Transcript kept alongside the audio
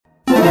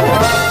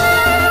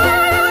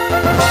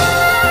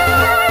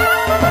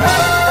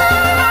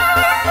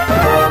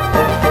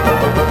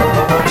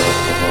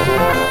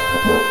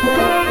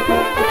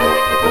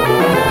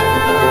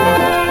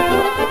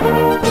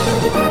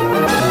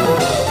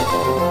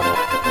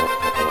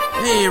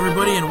Hey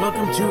everybody, and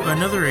welcome to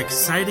another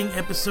exciting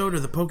episode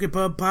of the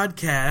PokePub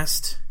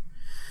Podcast.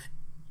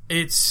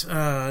 It's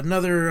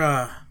another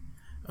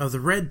of the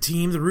red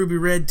team, the Ruby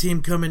Red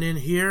team, coming in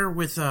here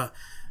with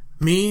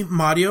me,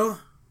 Mario,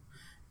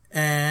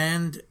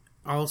 and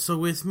also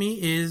with me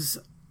is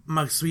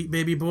my sweet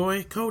baby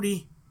boy,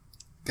 Cody.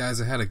 Guys,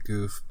 I had a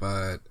goof,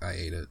 but I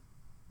ate it.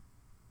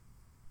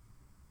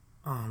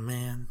 Oh,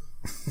 man.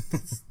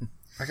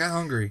 I got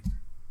hungry.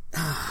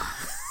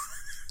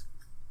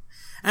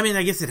 I mean,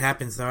 I guess it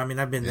happens, though. I mean,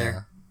 I've been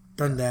there.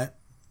 Done that.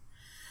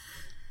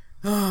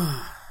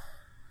 Oh,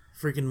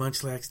 freaking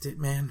Munchlaxed it,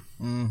 man.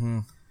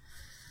 Mm-hmm.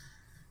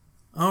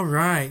 All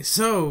right.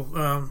 So,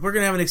 we're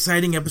going to have an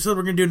exciting episode.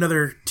 We're going to do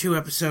another 2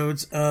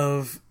 episodes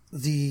of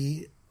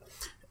the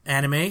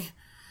anime,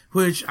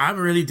 which I'm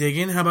really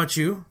digging. How about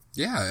you?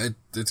 Yeah,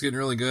 it's getting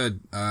really good.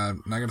 Not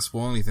going to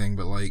spoil anything,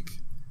 but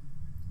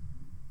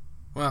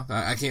well,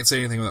 I can't say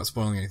anything without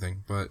spoiling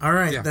anything, but... All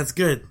right, yeah. That's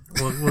good.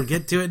 We'll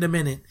get to it in a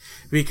minute.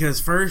 Because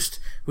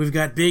first, we've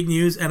got big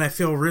news, and I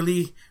feel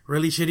really,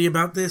 really shitty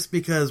about this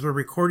because we're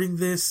recording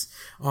this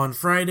on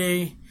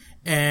Friday,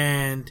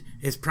 and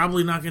it's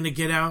probably not going to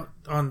get out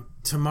on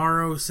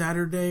tomorrow,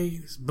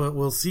 Saturday, but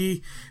we'll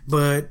see.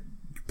 But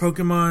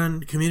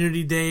Pokemon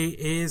Community Day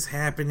is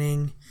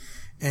happening,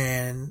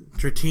 and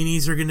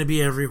Dratinis are going to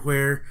be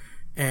everywhere,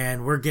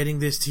 and we're getting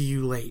this to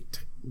you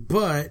late.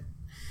 But...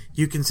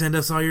 you can send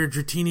us all your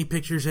Dratini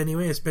pictures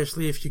anyway,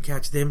 especially if you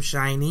catch them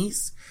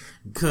shinies,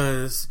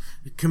 because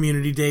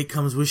Community Day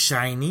comes with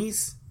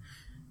shinies.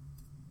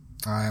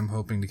 I'm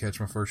hoping to catch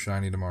my first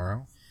shiny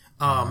tomorrow.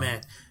 Oh, man.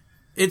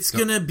 It's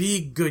going to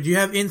be good. You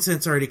have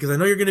incense already, because I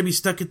know you're going to be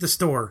stuck at the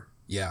store.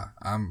 Yeah,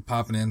 I'm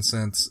popping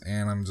incense,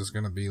 and I'm just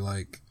going to be I'm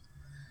going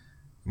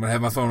to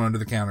have my phone under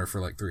the counter for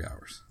 3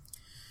 hours.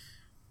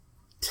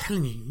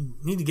 Telling you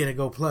need to get a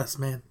Go Plus,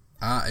 man.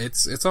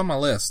 It's on my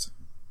list.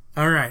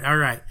 All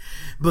right.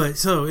 But,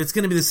 so, it's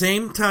going to be the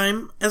same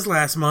time as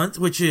last month,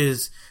 which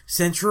is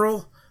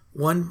Central,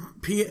 1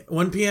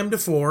 p.m. to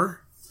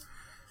 4.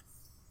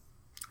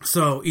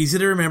 So, easy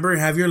to remember.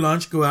 Have your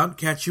lunch, go out,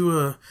 catch you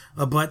a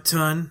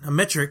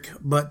metric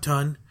butt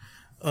ton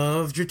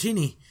of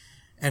Dratini,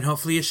 and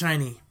hopefully a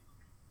shiny.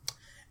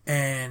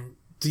 And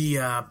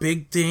the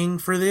big thing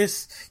for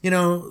this,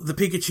 the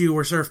Pikachu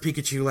were Surf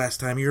Pikachu last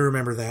time. You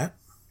remember that?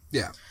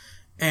 Yeah.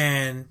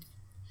 And...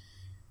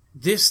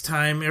 this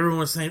time, everyone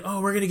was saying,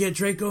 oh, we're going to get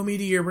Draco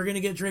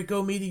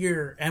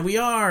Meteor. And we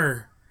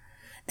are.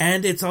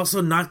 And it's also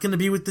not going to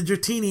be with the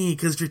Dratini,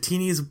 because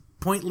Dratini is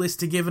pointless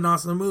to give an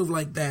awesome move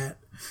like that.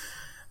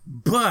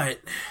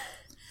 But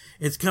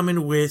it's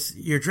coming with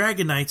your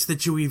Dragonites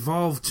that you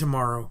evolve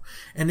tomorrow.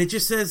 And it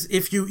just says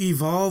if you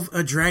evolve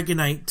a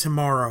Dragonite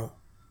tomorrow.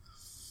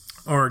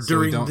 Or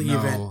during the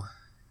event.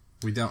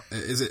 We don't.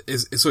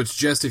 So it's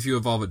just if you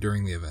evolve it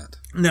during the event.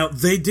 Now,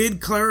 they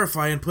did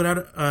clarify and put out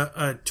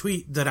a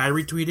tweet that I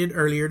retweeted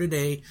earlier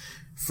today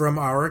from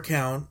our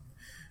account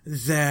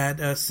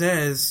that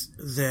says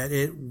that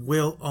it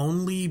will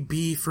only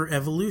be for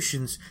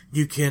evolutions.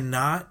 You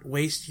cannot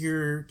waste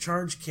your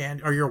charge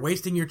candy, or you're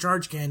wasting your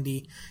charge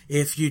candy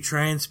if you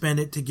try and spend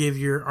it to give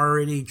your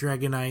already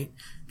Dragonite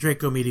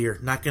Draco Meteor.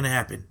 Not going to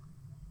happen.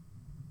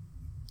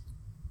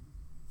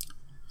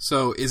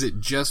 So, is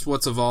it just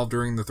what's evolved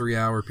during the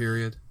 3-hour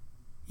period?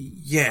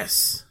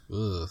 Yes.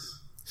 Ugh.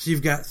 So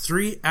you've got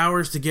 3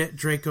 hours to get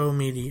Draco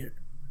Meteor.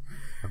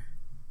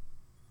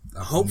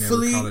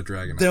 Hopefully,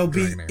 there'll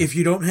be, if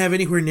you don't have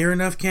anywhere near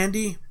enough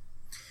candy,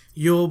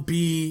 you'll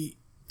be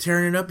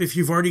tearing it up. If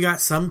you've already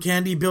got some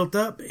candy built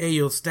up,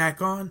 you'll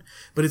stack on.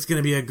 But it's going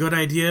to be a good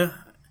idea.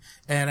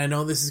 And I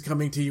know this is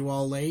coming to you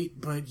all late,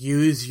 but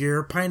use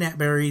your pineapple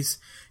berries.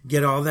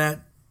 Get all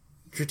that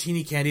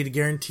Dratini candy to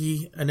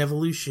guarantee an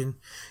evolution.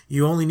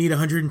 You only need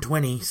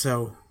 120,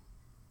 so...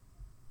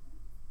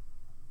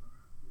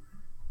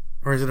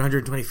 or is it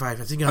 125?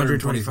 I think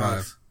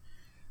 125.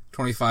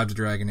 25 to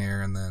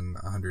Dragonair, and then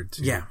 100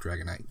 to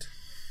Dragonite.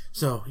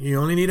 So, you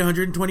only need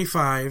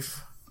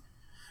 125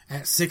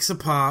 at 6 a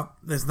pop.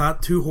 That's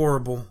not too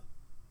horrible.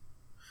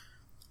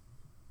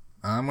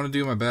 I'm going to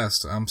do my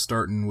best. I'm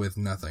starting with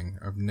nothing.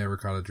 I've never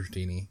caught a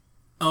Dratini.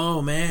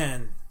 Oh,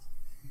 man.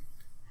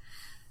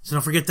 So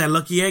don't forget that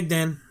lucky egg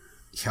then.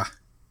 Yeah.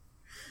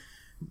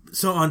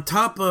 So on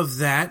top of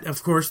that,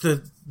 of course, the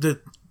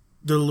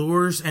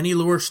lures, any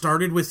lure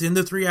started within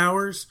the 3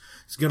 hours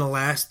is going to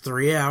last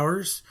 3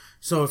 hours.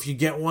 So if you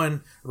get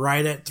one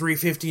right at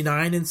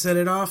 3:59 and set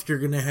it off, you're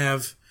going to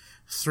have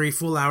 3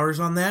 full hours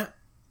on that.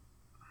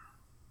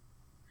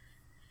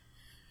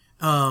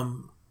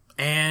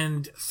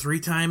 And 3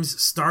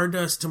 times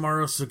Stardust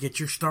tomorrow, so get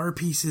your star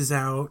pieces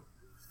out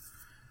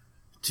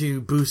to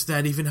boost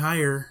that even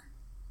higher.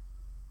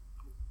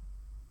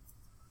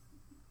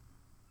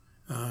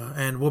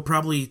 And we'll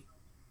probably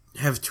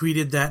have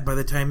tweeted that by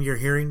the time you're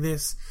hearing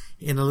this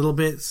in a little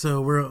bit. So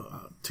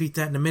we'll tweet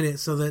that in a minute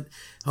so that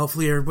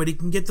hopefully everybody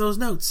can get those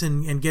notes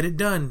and get it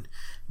done.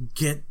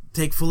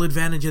 Take full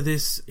advantage of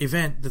this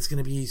event that's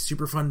going to be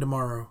super fun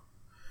tomorrow.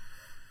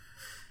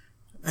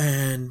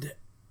 And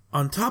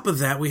on top of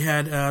that, we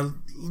had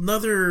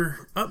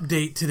another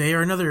update today,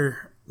 or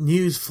another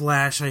news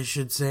flash, I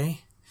should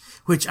say,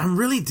 which I'm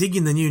really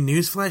digging the new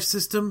news flash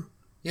system.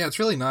 Yeah, it's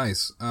really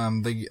nice.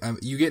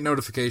 You get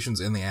notifications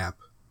in the app.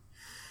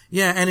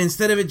 Yeah, and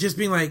instead of it just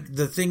being like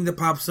the thing that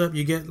pops up,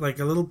 you get like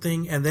a little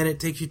thing, and then it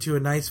takes you to a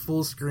nice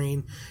full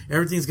screen.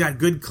 Everything's got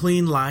good,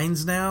 clean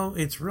lines now.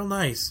 It's real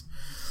nice.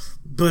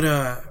 But,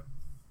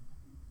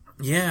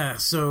 yeah,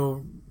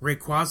 so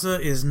Rayquaza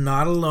is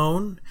not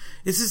alone.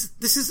 This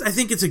is, I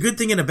think it's a good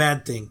thing and a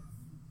bad thing.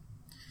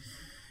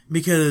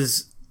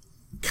 Because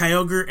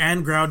Kyogre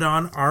and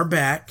Groudon are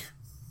back.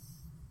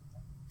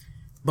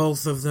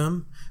 Both of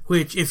them.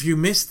 Which, if you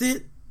missed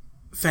it,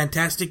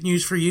 fantastic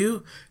news for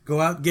you.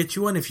 Go out and get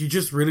you one. If you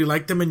just really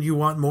like them and you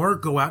want more,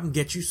 go out and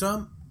get you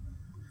some.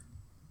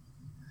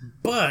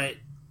 But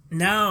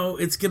now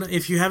it's gonna,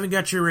 if you haven't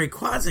got your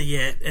Rayquaza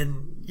yet,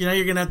 and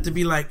you're gonna have to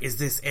be like, is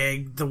this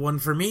egg the one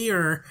for me,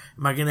 or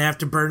am I gonna have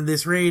to burn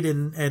this raid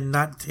and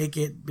not take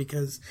it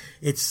because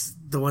it's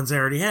the ones I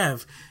already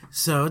have?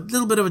 So a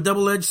little bit of a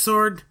double-edged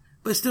sword,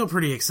 but still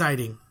pretty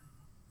exciting.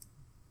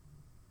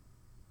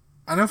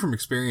 I know from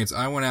experience,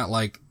 I went out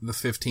like the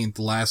 15th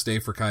last day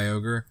for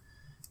Kyogre,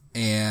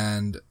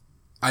 and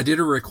I did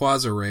a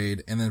Rayquaza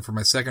raid, and then for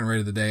my second raid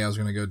of the day, I was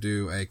going to go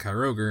do a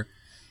Kyogre,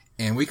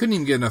 and we couldn't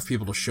even get enough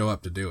people to show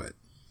up to do it.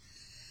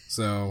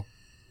 So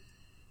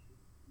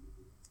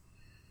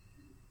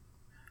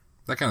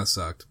that kind of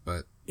sucked,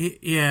 but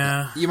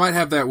yeah, you might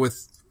have that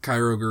with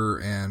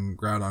Kyogre and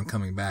Groudon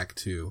coming back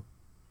too.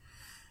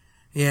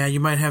 Yeah, you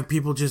might have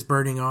people just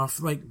burning off.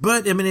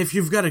 But I mean, if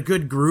you've got a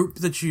good group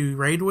that you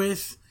raid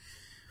with,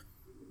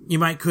 you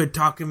could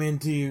talk them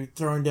into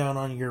throwing down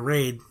on your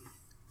raid.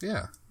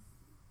 Yeah.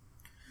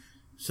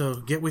 So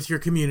get with your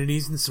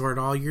communities and sort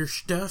all your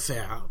stuff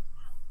out.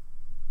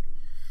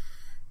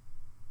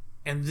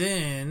 And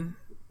then,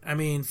 I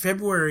mean,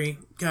 February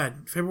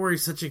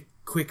is such a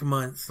quick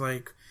month.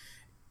 Like,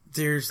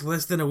 there's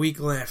less than a week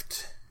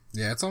left.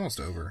 Yeah, it's almost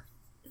over.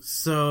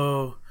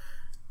 So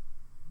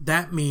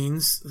that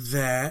means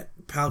that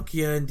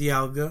Palkia and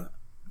Dialga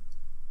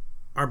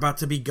are about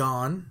to be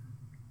gone.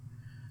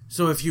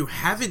 So if you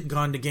haven't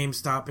gone to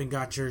GameStop and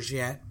got yours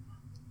yet,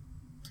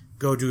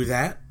 go do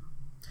that.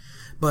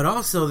 But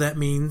also that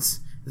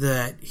means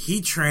that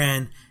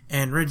Heatran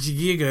and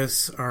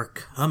Regigigas are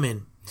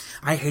coming.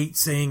 I hate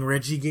saying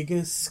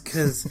Regigigas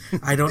because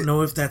I don't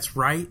know if that's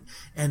right,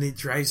 and it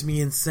drives me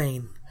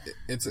insane.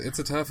 It's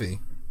a toughie.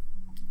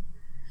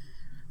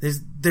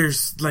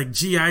 There's like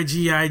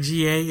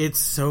Giga, it's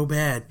so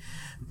bad.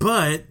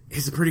 But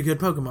it's a pretty good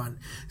Pokemon.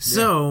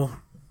 So,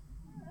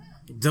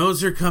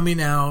 those are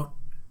coming out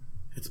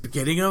at the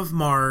beginning of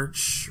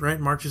March, right?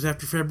 March is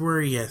after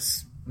February,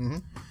 yes. Mm-hmm.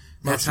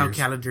 That's how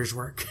calendars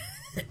work.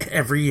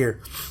 Every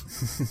year.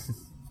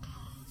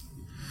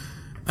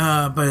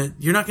 But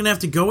you're not going to have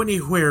to go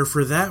anywhere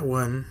for that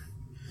one.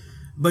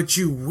 But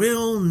you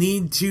will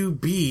need to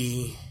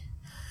be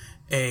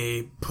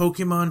a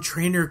Pokemon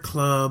Trainer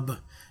Club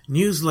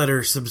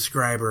newsletter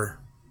subscriber.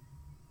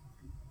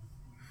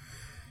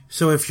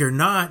 So if you're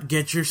not,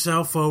 get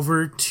yourself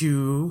over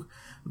to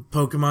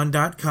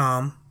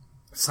Pokemon.com,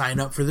 sign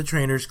up for the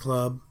Trainers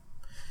Club,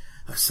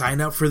 sign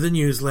up for the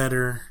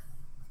newsletter,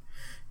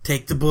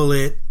 take the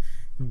bullet,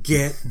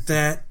 get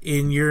that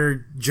in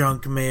your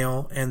junk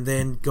mail, and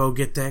then go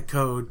get that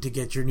code to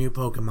get your new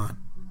Pokemon.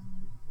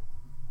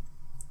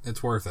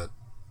 It's worth it.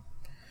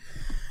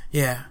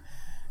 Yeah.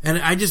 And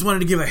I just wanted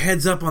to give a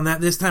heads up on that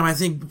this time. I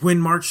think when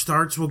March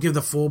starts, we'll give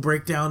the full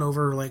breakdown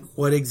over like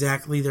what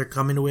exactly they're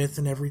coming with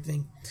and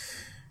everything.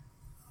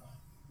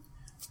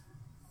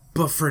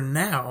 But for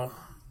now,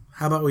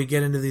 how about we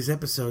get into these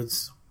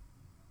episodes?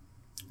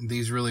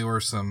 These really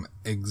were some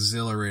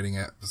exhilarating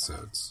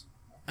episodes.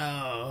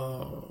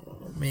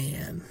 Oh,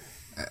 man.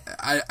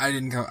 I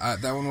didn't come...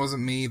 that one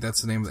wasn't me.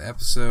 That's the name of the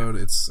episode.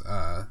 It's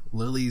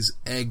Lily's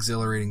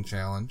Exhilarating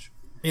Challenge.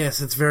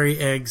 Yes, it's very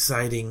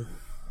egg-citing.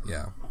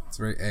 Yeah. It's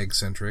very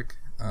egg-centric.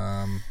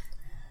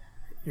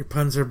 Your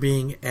puns are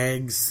being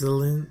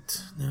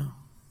excellent. No.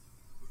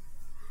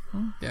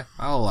 Yeah,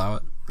 I'll allow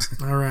it.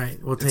 All right,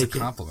 we'll take it. It's a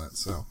compliment,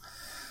 so.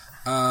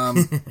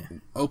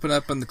 Open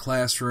up in the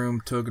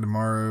classroom.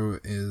 Togedemaru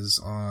is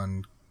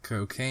on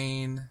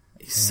cocaine.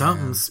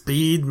 Something,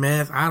 speed,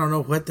 meth. I don't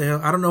know what the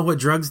hell. I don't know what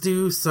drugs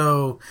do,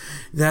 so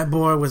that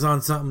boy was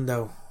on something,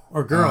 though.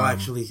 Or girl,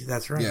 actually.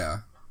 That's right. Yeah.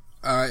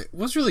 It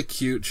was really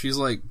cute. She's,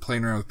 like,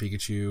 playing around with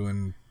Pikachu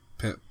and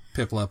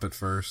Piplup at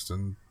first,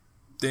 and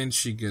then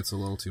she gets a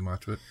little too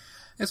much, but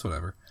it's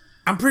whatever.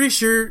 I'm pretty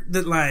sure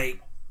that,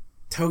 like,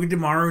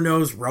 Togedemaru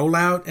knows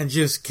rollout and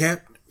just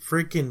kept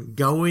freaking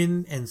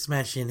going and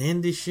smashing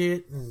into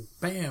shit, and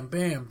bam,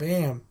 bam,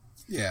 bam.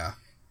 Yeah.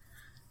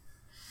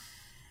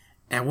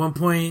 At one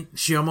point,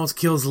 she almost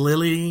kills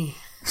Lily.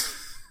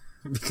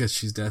 Because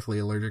she's deathly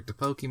allergic to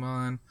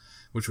Pokemon,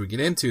 which we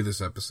get into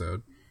this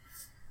episode.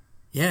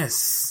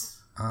 Yes.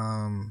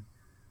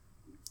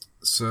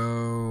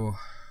 So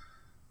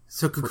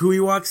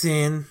Kukui walks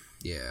in.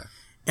 Yeah.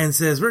 And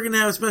says, we're going to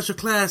have a special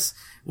class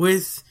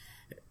with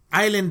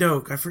Island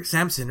Oak.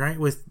 Samson, right?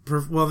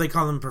 They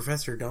call him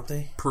Professor, don't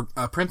they?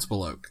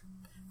 Principal Oak.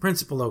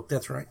 Principal Oak,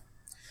 that's right.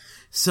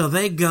 So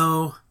they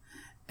go,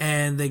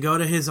 and they go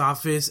to his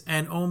office,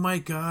 and oh my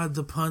god,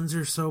 the puns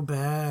are so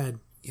bad.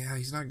 Yeah,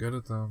 he's not good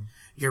at them.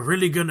 You're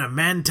really gonna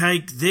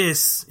man-tyke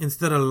this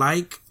instead of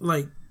like,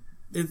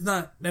 it's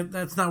not,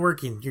 that's not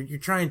working. You're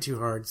trying too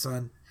hard,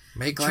 son.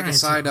 Make like a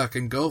Psyduck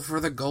and go for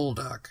the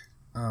Golduck.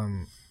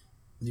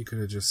 You could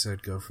have just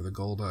said go for the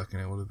Golduck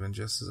and it would have been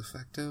just as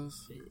effective.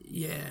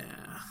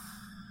 Yeah.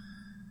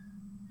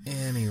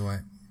 Anyway.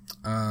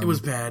 It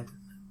was bad.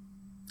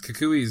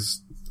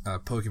 Kukui's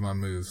Pokemon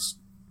moves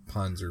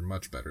puns are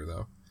much better,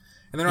 though.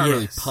 And they're not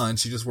really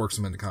puns, he just works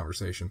them into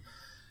conversation.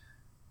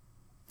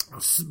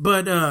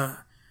 But,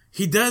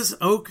 he does,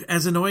 Oak,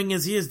 as annoying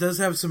as he is, does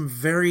have some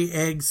very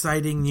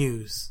egg-citing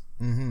news.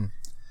 Mm-hmm.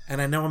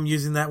 And I know I'm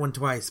using that one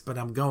twice, but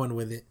I'm going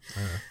with it.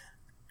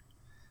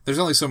 There's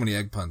only so many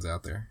egg puns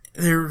out there.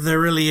 There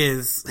really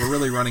is. We're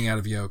really running out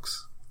of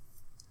yolks.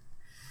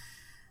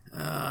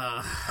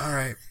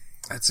 Alright,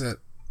 that's it.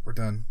 We're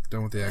done.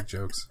 Done with the egg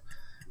jokes.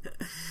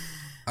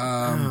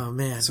 Oh,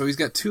 man. So he's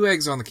got 2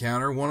 eggs on the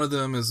counter. One of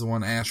them is the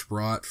one Ash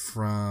brought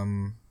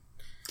from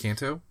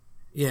Kanto.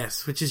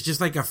 Yes, which is just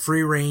like a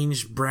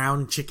free-range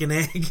brown chicken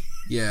egg.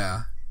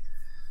 Yeah.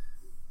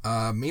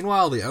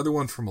 Meanwhile, the other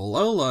one from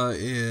Alola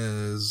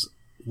is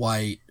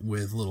white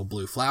with little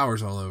blue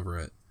flowers all over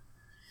it.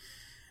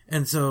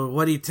 And so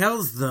what he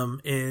tells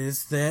them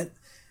is that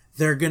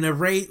they're going to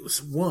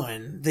raise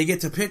one. They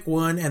get to pick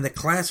one, and the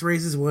class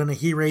raises one, and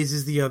he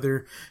raises the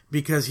other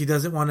because he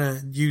doesn't want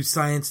to use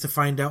science to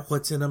find out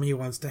what's in them. He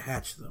wants to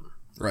hatch them.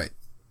 Right.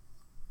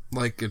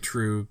 Like a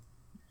true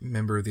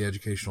member of the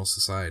educational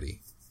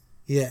society.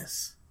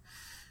 Yes.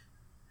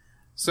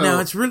 So now,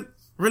 it's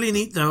really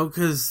neat, though,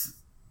 because,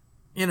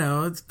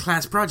 it's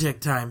class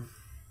project time.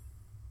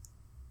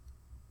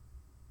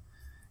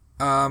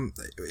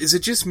 Is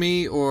it just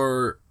me,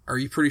 or are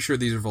you pretty sure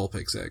these are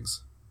Vulpix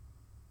eggs?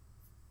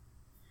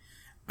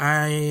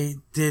 I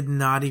did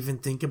not even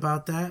think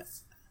about that.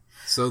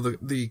 So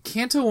the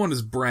Kanto one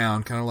is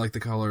brown, kind of like the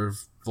color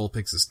of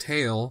Vulpix's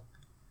tail,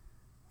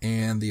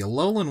 and the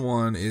Alolan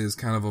one is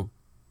kind of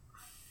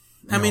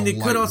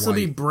it could also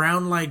be white.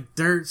 brown like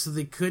dirt, so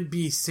they could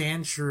be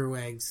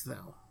Sandshrew eggs,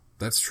 though.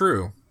 That's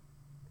true.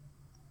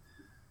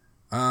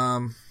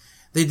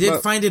 They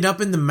did find it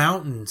up in the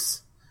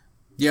mountains.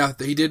 Yeah,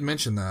 he did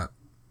mention that.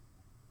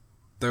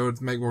 That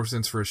would make more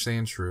sense for a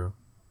Sandshrew.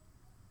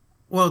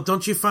 Well,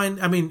 don't you find...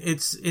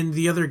 it's in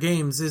the other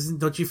games,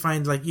 don't you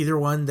find, either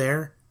one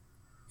there?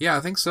 Yeah, I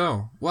think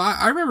so. Well,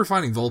 I remember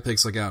finding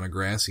Vulpix, out in a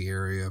grassy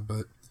area,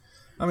 but...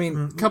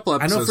 a couple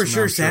episodes I know for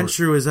sure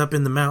Sandshrew Sandshrew is up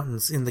in the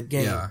mountains in the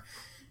game. Yeah.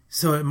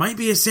 So it might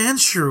be a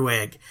Sandshrew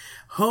egg.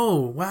 Oh,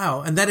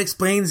 wow. And that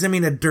explains,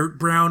 a dirt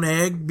brown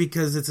egg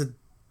because it's a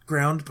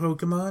ground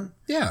Pokemon?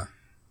 Yeah.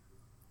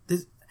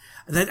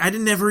 I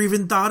never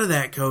even thought of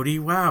that, Cody.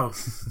 Wow.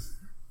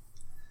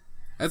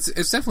 It's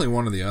definitely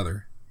one or the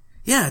other.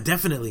 Yeah,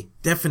 definitely.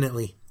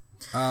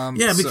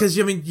 Because,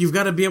 you've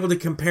got to be able to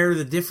compare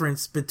the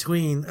difference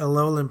between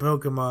Alolan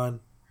Pokemon.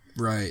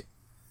 Right.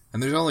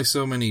 And there's only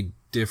so many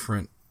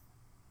different,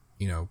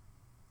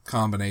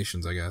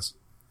 combinations, I guess.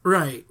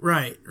 Right.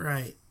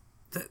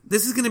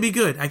 This is going to be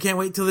good. I can't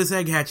wait till this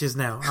egg hatches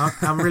now.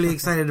 I'm really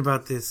excited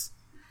about this.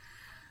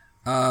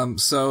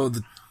 So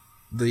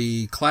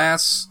the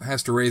class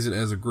has to raise it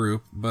as a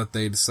group, but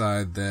they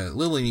decide that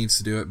Lily needs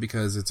to do it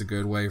because it's a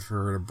good way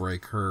for her to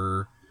break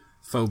her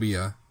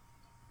phobia.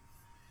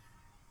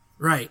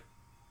 Right.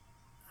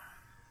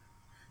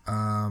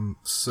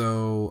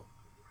 So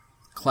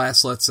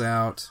class lets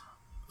out...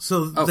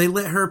 So they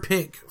let her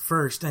pick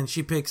first, and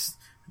she picks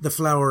the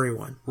flowery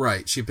one.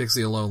 Right, she picks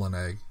the Alolan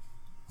egg.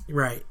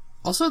 Right.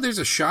 Also, there's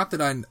a shot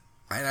that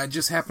I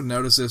just happened to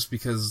notice this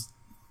because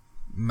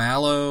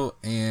Mallow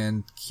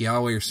and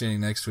Kiawe are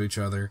standing next to each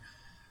other,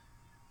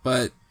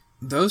 but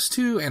those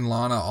two and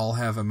Lana all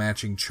have a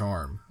matching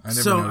charm. I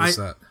never noticed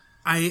that.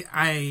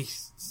 I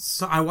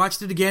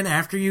watched it again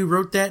after you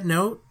wrote that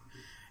note,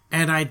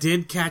 and I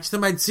did catch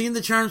them. I'd seen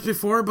the charms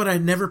before, but I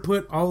never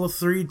put all of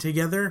 3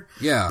 together.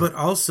 Yeah. But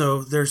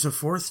also, there's a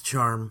 4th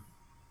charm.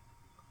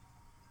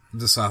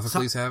 Does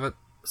Sophocles have it?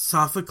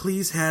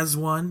 Sophocles has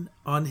one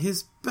on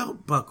his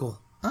belt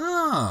buckle.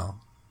 Oh,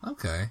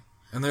 okay.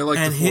 And they're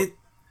like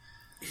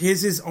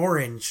his is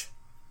orange.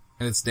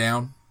 And it's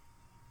down?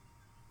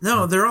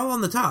 No, they're all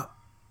on the top.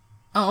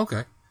 Oh,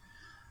 okay.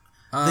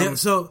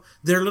 So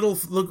they're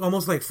look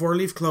almost like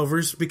 4-leaf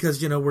clovers because,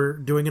 we're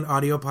doing an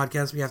audio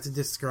podcast. We have to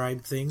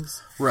describe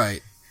things.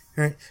 Right.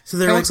 Right. So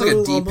they're looks like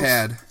a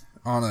D-pad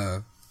on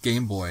a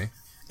Game Boy.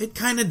 It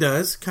kind of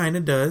does.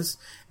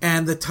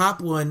 And the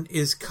top one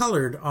is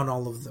colored on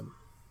all of them.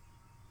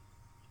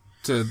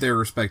 To their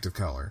respective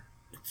color.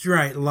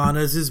 Right.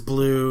 Lana's is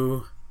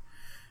blue.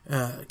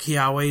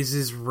 Kiawe's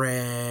is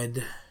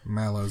red.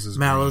 Mallow's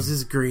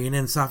is green.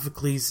 And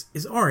Sophocles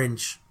is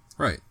orange.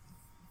 Right.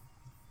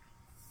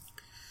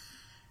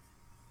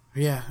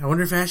 Yeah, I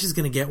wonder if Ash is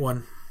going to get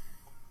one.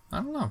 I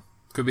don't know.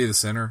 Could be the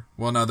center.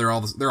 Well, no, they're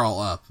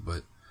all up,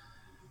 but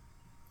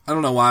I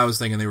don't know why I was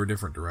thinking they were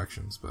different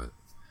directions, but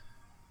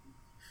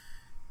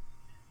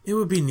it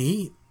would be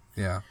neat.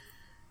 Yeah.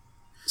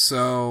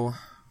 So,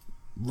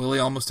 Lily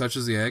almost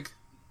touches the egg.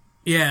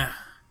 Yeah.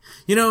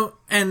 You know,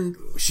 and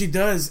she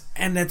does.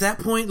 And at that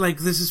point, like,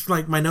 this is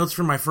like my notes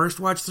from my first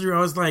watch through. I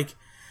was like,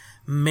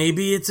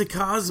 maybe it's a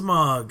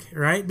Cosmog,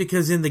 right?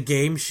 Because in the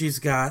game, she's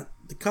got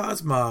the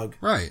Cosmog.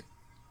 Right.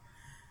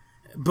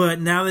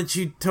 But now that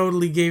you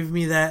totally gave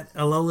me that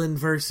Alolan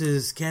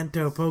versus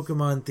Kanto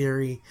Pokemon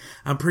theory,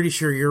 I'm pretty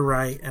sure you're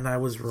right and I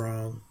was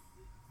wrong.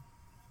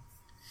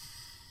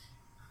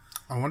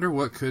 I wonder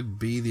what could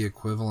be the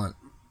equivalent.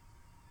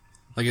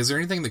 Like, is there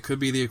anything that could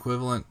be the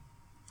equivalent,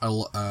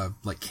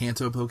 like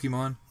Kanto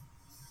Pokemon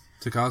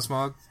to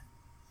Cosmog?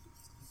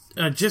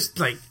 Just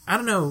like, I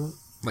don't know.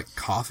 Like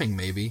coughing,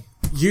 maybe.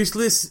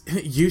 Useless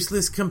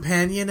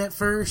companion at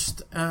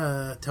first,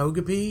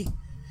 Togepi.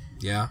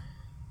 Yeah.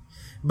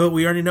 But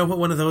we already know what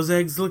one of those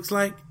eggs looks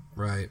like.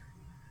 Right.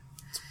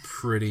 It's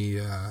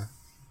pretty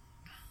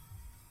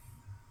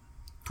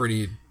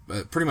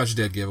much a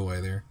dead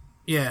giveaway there.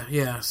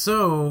 Yeah.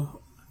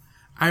 So,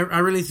 I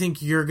really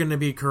think you're going to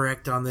be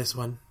correct on this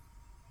one.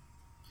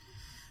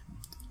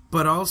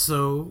 But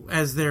also,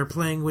 as they're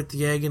playing with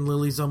the egg and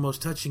Lily's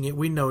almost touching it,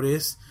 we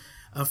notice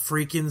a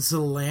freaking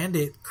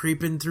Salandit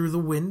creeping through the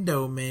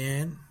window,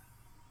 man.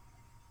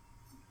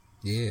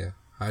 Yeah.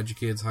 Hide your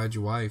kids, hide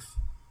your wife.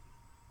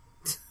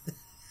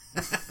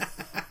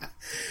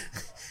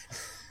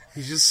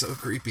 He's just so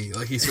creepy.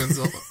 Like, he spends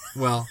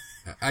well,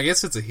 I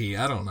guess it's a he.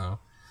 I don't know.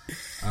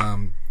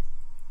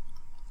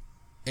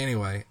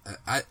 Anyway,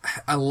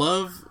 I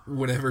love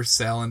whenever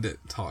Salandit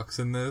talks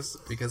in this,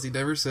 because he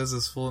never says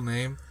his full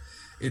name.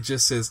 It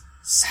just says,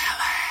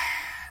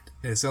 salad.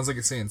 And it sounds like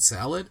it's saying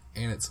salad,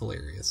 and it's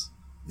hilarious.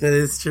 That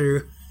is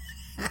true.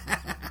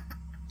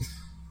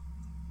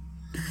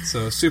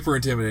 So, super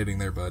intimidating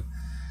there, bud.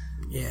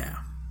 Yeah.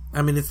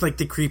 I mean, it's like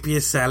the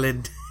creepiest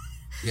salad.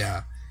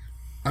 Yeah.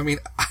 I mean,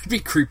 I'd be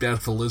creeped out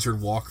if a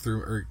lizard walked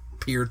through or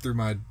peered through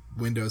my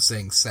window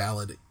saying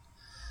salad.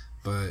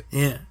 But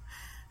yeah.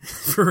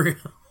 For real.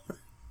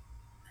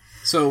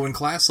 So when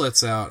class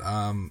lets out,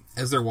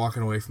 as they're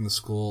walking away from the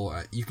school,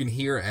 you can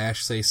hear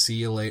Ash say see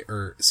you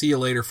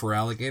later for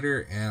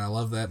alligator, and I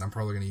love that, and I'm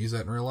probably going to use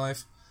that in real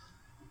life.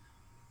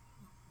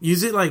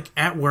 Use it like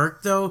at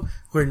work though,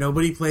 where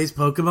nobody plays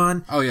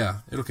Pokemon. Oh yeah,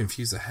 it'll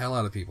confuse the hell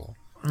out of people.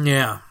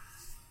 Yeah.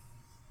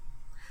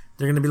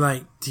 They're going to be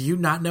like, do you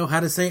not know how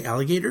to say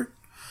alligator?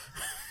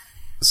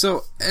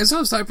 So, as I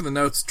was typing the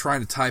notes,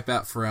 trying to type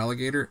out for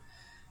alligator,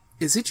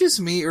 is it just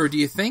me, or do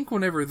you think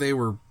whenever they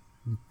were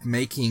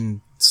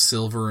making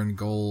Silver and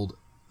Gold,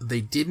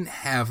 they didn't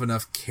have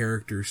enough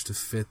characters to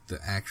fit the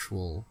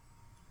actual,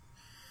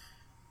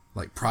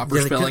 like, proper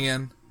spelling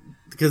in?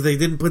 Because they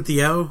didn't put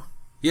the O?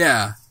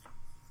 Yeah.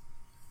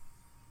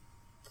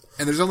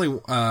 And there's only,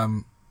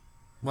 well,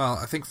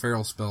 I think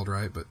Farrell's spelled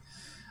right, but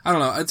I don't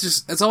know.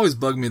 It's always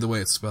bugged me the way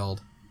it's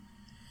spelled.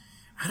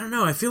 I don't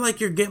know. I feel like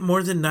you're getting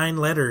more than 9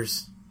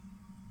 letters.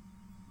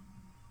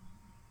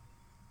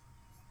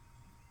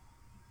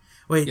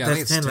 Wait, yeah,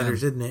 that's 10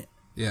 letters, isn't it?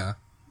 Yeah.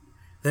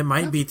 That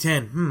might be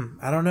 10.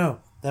 I don't know.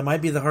 That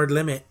might be the hard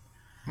limit.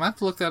 I might have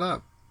to look that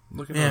up.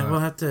 Yeah,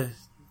 we'll have to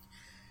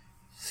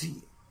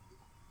see.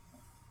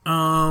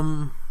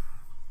 But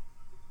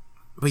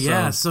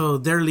yeah, so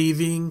they're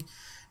leaving,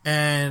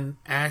 and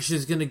Ash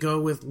is going to go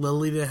with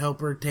Lily to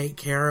help her take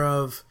care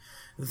of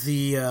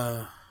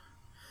the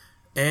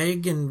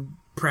egg and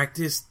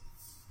practice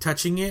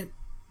touching it.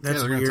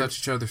 That's they're going to touch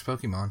each other's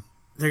Pokemon.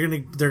 They're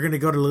gonna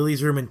go to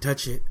Lily's room and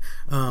touch it.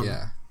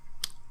 Yeah.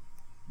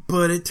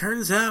 But it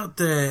turns out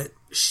that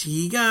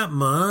she got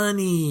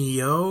money,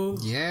 yo.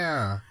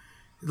 Yeah.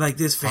 Like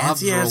this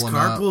fancy ass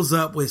car pulls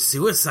up with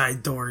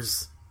suicide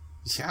doors.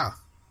 Yeah.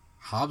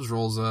 Hobbs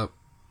rolls up.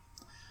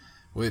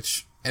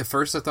 Which, at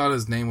first I thought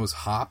his name was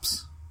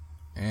Hops.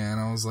 And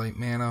I was like,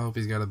 man, I hope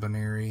he's got a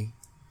Baneri.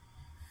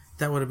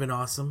 That would have been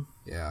awesome.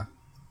 Yeah.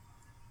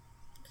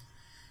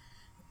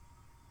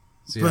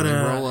 So yeah, they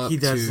roll up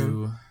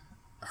to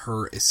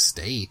her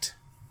estate.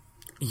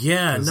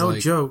 Yeah, no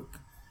joke.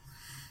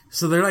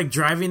 So they're like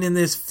driving in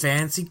this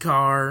fancy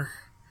car,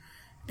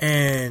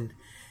 and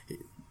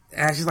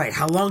Ash is like,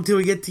 how long till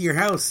we get to your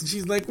house? And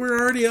she's like, we're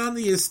already on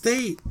the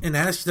estate. And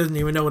Ash doesn't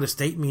even know what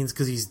estate means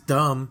because he's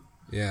dumb.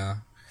 Yeah.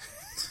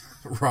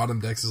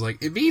 Rodham Dex is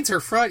like, it means her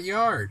front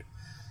yard.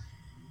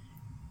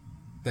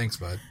 Thanks,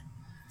 bud.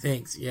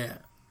 Thanks, yeah.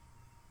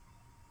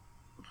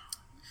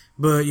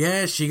 But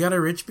yeah, she got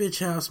a rich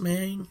bitch house,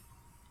 man.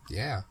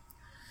 Yeah.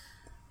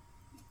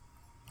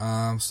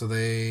 So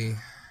they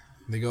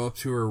go up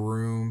to her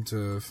room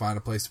to find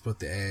a place to put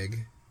the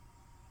egg.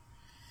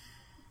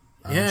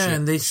 Yeah,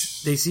 and they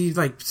see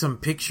like some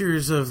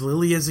pictures of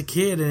Lily as a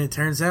kid, and it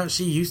turns out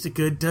she used to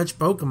could touch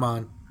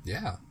Pokemon.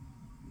 Yeah.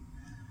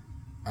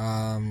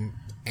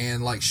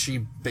 And like she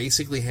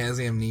basically has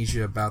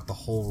amnesia about the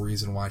whole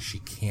reason why she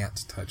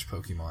can't touch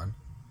Pokemon.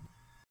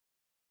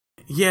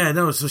 Yeah,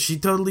 no, so she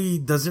totally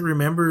doesn't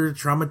remember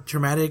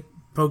traumatic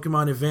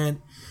Pokemon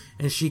event,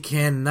 and she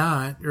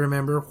cannot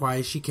remember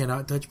why she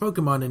cannot touch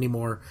Pokemon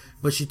anymore,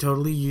 but she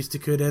totally used to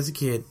could as a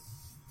kid.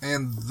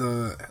 And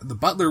the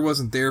butler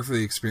wasn't there for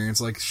the experience.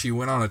 Like, she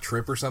went on a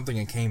trip or something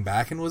and came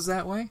back and was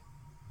that way?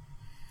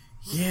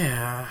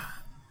 Yeah.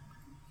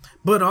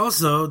 But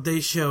also, they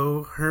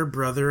show her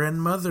brother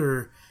and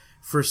mother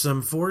for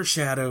some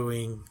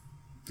foreshadowing.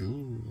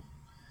 Ooh.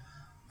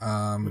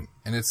 And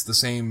it's the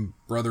same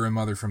brother and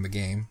mother from the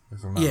game,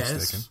 if I'm not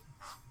mistaken.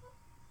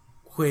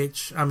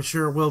 Which I'm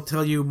sure we'll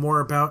tell you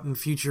more about in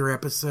future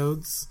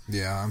episodes.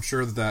 Yeah, I'm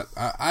sure that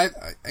I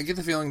get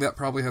the feeling that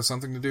probably has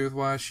something to do with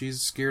why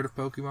she's scared of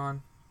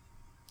Pokemon.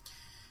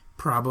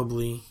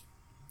 Probably.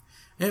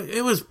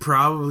 It was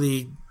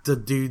probably the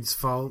dude's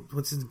fault.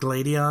 What's his,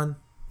 Gladion?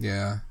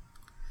 Yeah.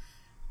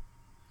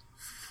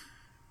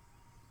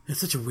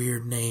 It's such a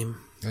weird name.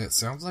 It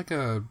sounds like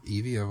a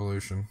Eevee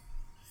evolution.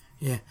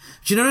 Yeah.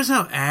 Did you notice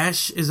how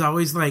Ash is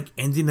always, like,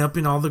 ending up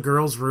in all the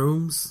girls'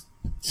 rooms?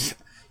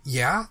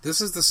 Yeah,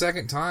 this is the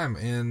second time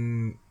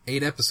in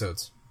 8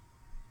 episodes.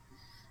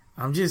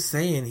 I'm just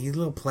saying, he's a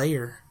little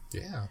player.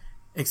 Yeah.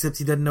 Except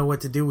he doesn't know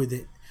what to do with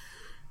it.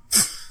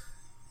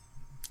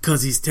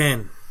 Because he's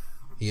 10.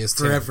 He is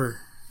 10. Forever.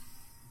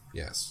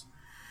 Yes.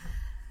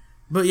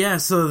 But yeah,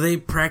 so they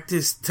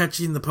practice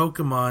touching the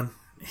Pokemon.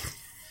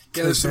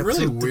 Yeah, there's some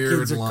really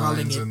weird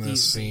lines in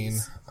this scene.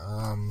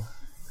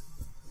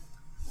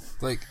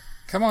 Like,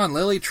 come on,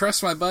 Lily,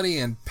 trust my buddy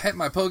and pet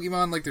my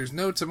Pokemon like there's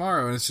no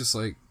tomorrow. And it's just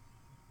like,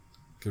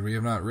 could we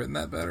have not written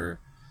that better?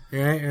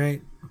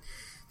 Right.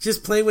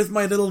 Just play with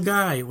my little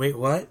guy. Wait,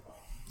 what?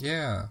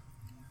 Yeah.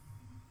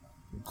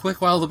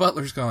 Quick while the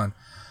butler's gone.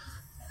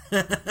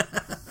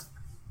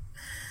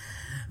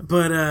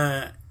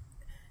 But,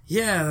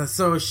 yeah,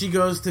 so she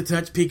goes to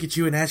touch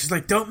Pikachu, and Ash is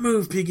like, don't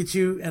move,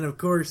 Pikachu. And of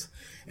course,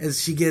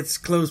 as she gets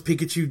close,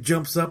 Pikachu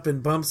jumps up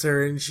and bumps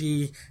her, and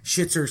she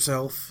shits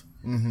herself.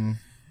 Mm-hmm.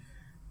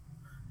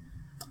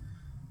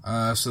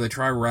 So they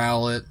try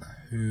Rowlet,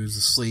 who's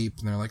asleep,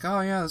 and they're like,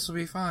 oh yeah, this will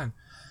be fine.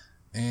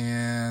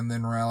 And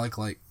then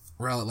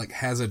Rowlet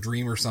has a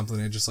dream or something,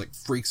 and it just like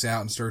freaks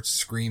out and starts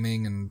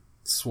screaming and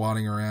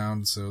swatting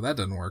around, so that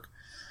doesn't work.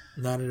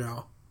 Not at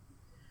all.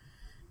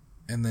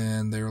 And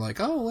then they're like,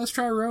 oh, let's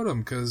try Rotom,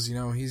 because, you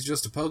know, he's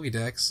just a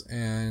Pokédex,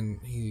 and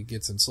he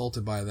gets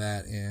insulted by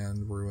that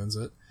and ruins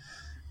it.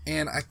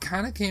 And I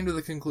kind of came to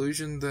the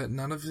conclusion that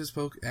none of Ash's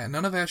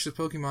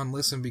Pokemon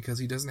listen because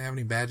he doesn't have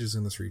any badges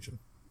in this region.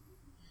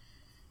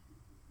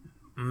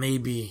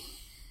 Maybe.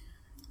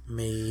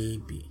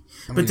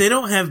 But they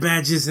don't have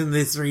badges in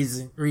this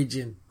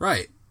region.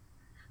 Right.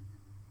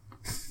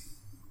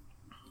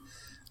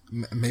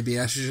 Maybe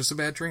Ash is just a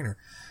bad trainer.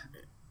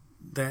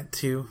 That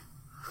too.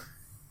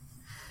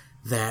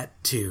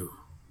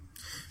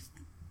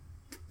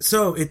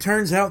 So, it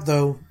turns out,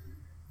 though,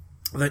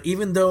 that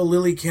even though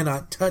Lily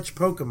cannot touch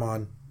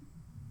Pokemon,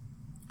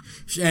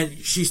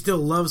 she still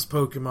loves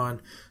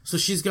Pokemon. So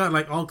she's got,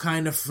 like, all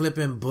kind of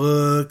flipping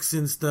books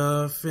and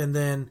stuff, and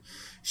then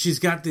she's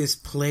got this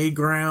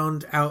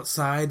playground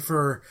outside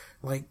for,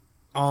 like,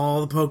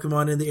 all the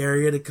Pokemon in the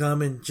area to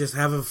come and just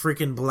have a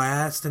freaking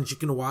blast, and she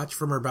can watch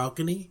from her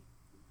balcony.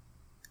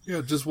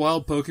 Yeah, just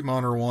wild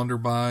Pokemon are wander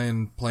by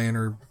and play in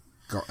her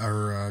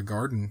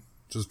garden,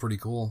 which is pretty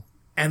cool.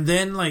 And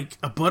then, like,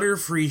 a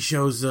Butterfree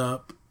shows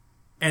up,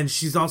 and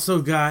she's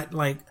also got,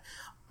 like,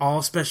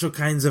 all special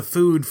kinds of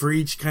food for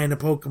each kind of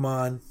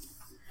Pokemon.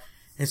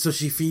 And so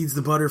she feeds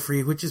the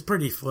Butterfree, which is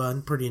pretty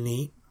fun, pretty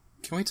neat.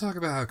 Can we talk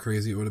about how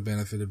crazy it would have been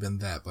if it had been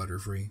that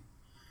Butterfree?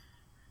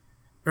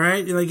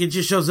 Right? Like, it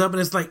just shows up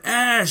and it's like,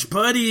 Ash,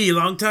 buddy,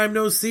 long time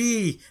no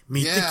see.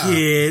 Meet the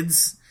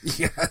kids.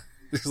 Yeah.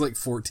 There's like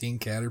 14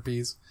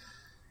 Caterpies.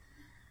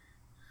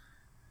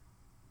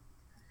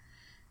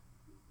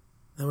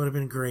 That would have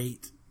been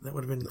great. That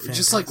would have been fantastic.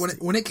 Just like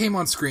when it came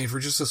on screen for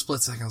just a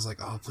split second, I was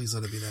like, oh, please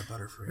let it be that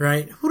Butterfree.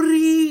 Right?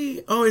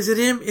 Oh, is it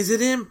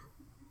him?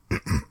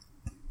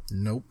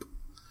 Nope.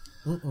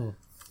 Uh-uh.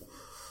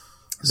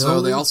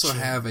 So they also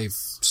have a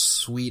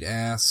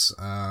sweet-ass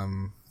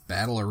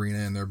battle arena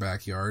in their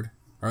backyard,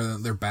 or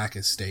their back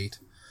estate.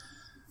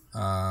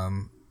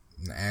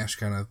 Ash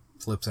kind of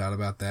flips out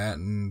about that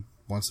and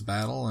wants to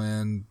battle,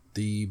 and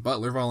the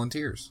butler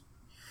volunteers.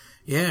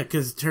 Yeah,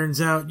 because it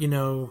turns out,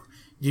 you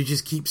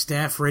just keep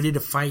staff ready to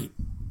fight.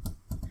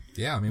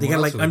 Yeah, I mean, they got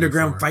like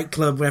underground fight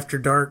club after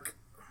dark.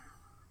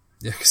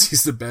 Yeah, because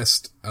he's the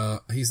best.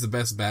 He's the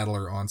best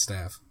battler on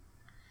staff.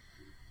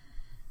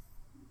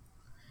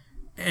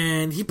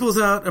 And he pulls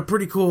out a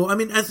pretty cool. I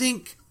mean, I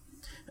think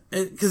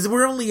because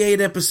we're only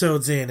 8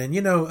 episodes in, and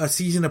a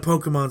season of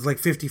Pokemon's like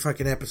 50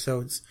 fucking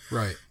episodes,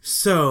 right?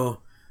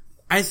 So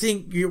I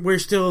think we're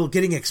still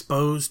getting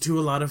exposed to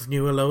a lot of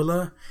new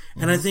Alola,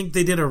 and I think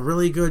they did a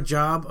really good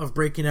job of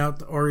breaking out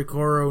the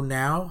Oricoro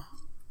now.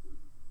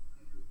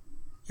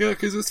 Yeah,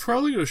 because it's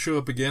probably going to show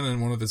up again in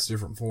one of its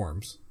different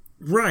forms.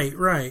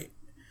 Right.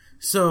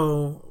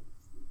 So,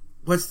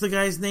 what's the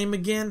guy's name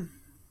again?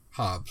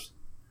 Hobbs.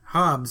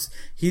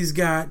 He's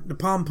got the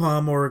Pom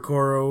Pom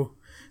Oricoro,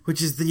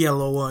 which is the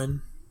yellow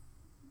one.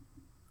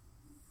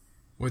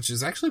 Which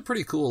is actually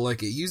pretty cool.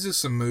 Like, it uses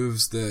some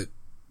moves that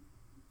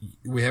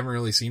we haven't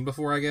really seen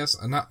before, I guess.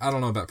 I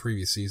don't know about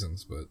previous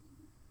seasons, but...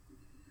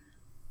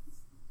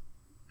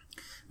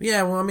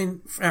 Yeah, well, I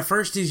mean, at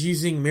first he's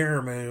using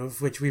Mirror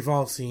Move, which we've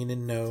all seen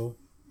and know.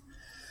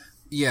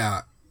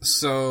 Yeah,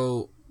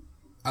 so...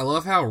 I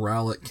love how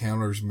Rowlet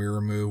counters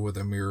Mirror Move with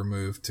a Mirror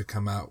Move to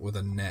come out with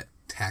a net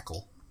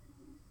tackle.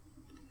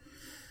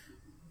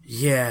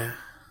 Yeah.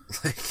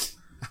 Like,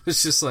 I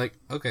was just like,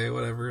 okay,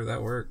 whatever,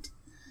 that worked.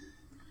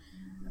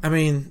 I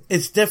mean,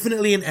 it's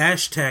definitely an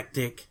Ash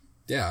tactic.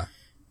 Yeah.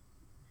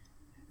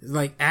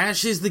 Like,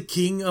 Ash is the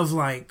king of,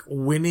 like,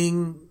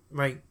 winning,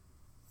 like,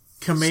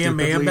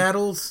 Kamehameha Stupidly.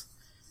 battles.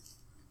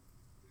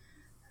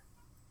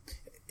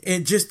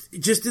 And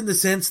just in the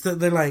sense that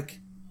they're like,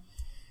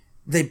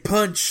 they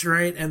punch,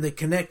 right, and they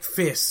connect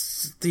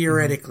fists,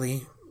 theoretically.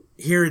 Mm-hmm.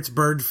 Here it's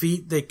bird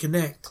feet, they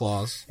connect.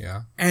 Claws,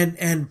 yeah.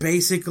 And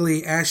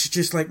basically, Ash is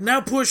just like,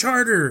 now push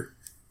harder!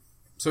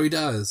 So he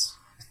does.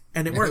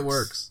 And it works. It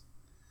works.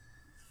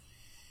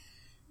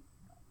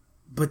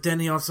 But then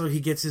he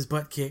gets his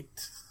butt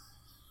kicked.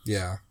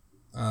 Yeah.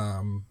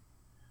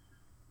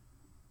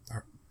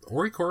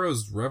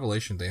 Orikoro's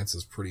Revelation Dance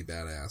is pretty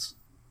badass.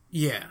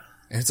 Yeah.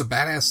 And it's a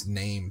badass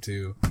name,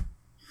 too.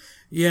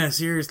 Yeah,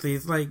 seriously.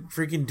 It's like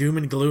freaking Doom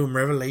and Gloom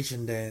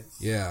Revelation Dance.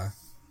 Yeah.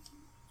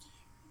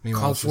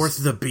 Meanwhile, Call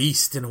forth the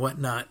beast and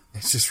whatnot.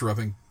 It's just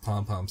rubbing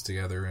pom-poms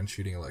together and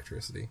shooting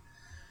electricity.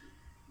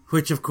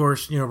 Which, of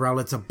course,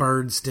 Rowlet's a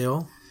bird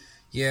still.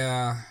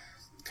 Yeah.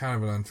 Kind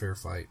of an unfair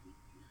fight.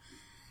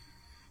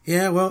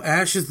 Yeah, well,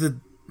 Ash is the...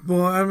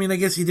 Well, I mean, I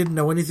guess he didn't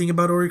know anything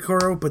about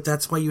Orikoro, but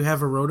that's why you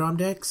have a Rotom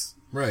Dex.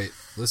 Right.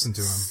 Listen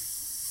to him.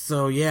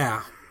 So,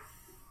 yeah.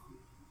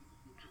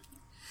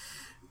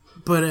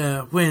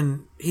 But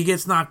when he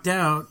gets knocked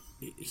out,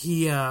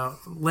 he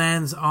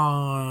lands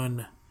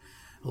on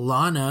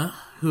Lana,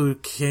 who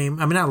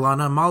came... I mean, not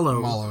Lana,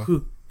 Malo.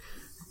 Who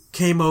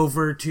came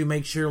over to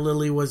make sure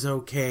Lily was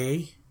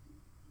okay.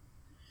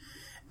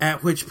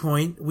 At which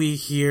point, we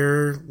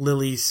hear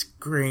Lily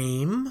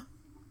scream.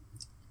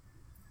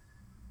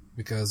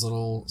 Because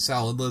little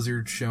salad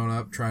lizard shown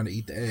up trying to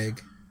eat the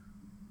egg.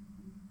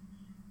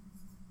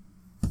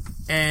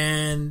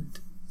 And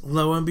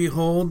lo and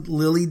behold,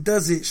 Lily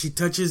does it. She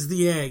touches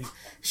the egg.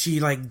 She,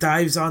 like,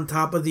 dives on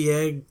top of the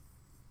egg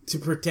to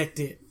protect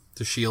it.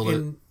 To shield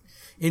it.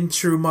 In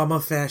true mama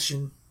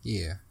fashion.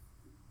 Yeah.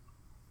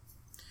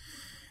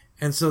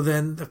 And so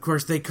then, of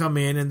course, they come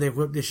in and they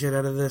whip the shit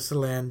out of this to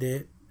land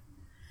it.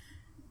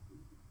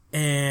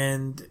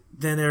 And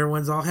then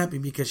everyone's all happy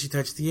because she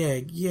touched the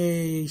egg.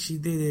 Yay, she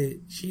did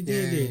it. She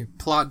did it.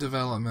 Plot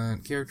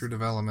development, character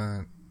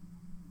development.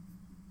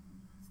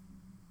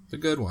 It's a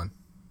good one.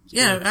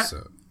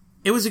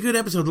 It was a good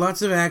episode.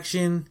 Lots of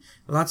action.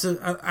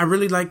 I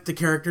really liked the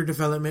character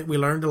development. We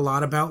learned a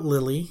lot about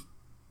Lily.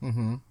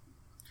 Mm-hmm.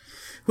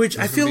 Which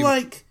I feel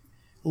like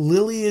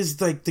Lily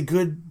is like the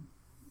good,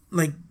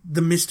 like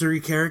the mystery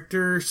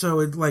character. So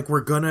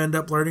we're gonna end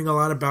up learning a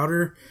lot about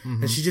her,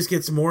 and she just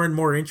gets more and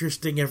more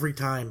interesting every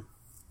time.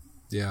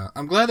 Yeah,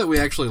 I'm glad that we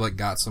actually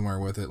got somewhere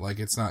with it. Like,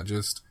 it's not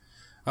just,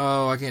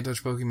 oh, I can't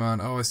touch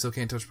Pokemon. Oh, I still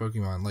can't touch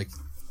Pokemon. Like,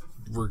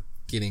 we're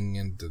getting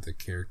into the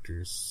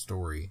character's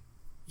story.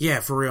 Yeah,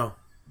 for real.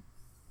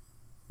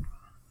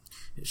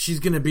 She's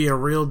gonna be a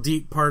real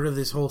deep part of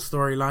this whole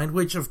storyline,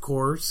 which of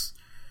course.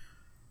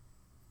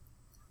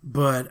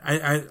 But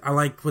I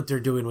like what they're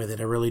doing with it.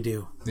 I really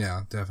do.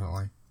 Yeah,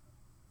 definitely.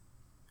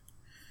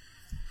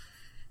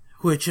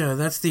 Which,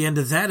 that's the end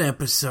of that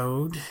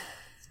episode.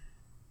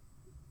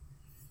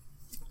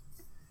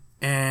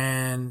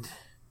 And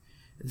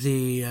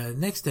the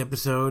next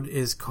episode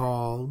is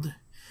called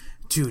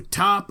To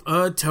Top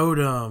a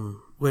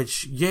Totem.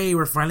 Which, yay,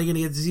 we're finally going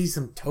to get to see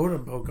some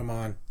Totem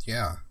Pokemon.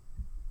 Yeah.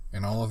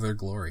 In all of their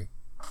glory.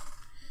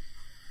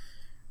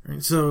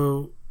 Right,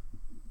 so...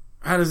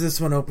 How does this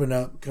one open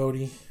up,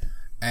 Cody?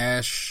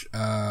 Ash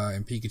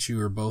and Pikachu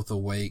are both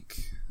awake.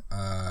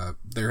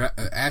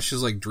 Ash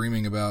is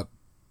dreaming about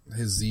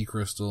his Z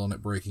crystal and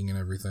it breaking and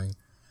everything.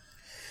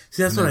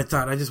 See, that's what I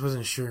thought. I just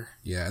wasn't sure.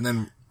 Yeah, and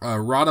then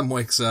Rotom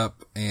wakes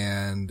up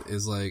and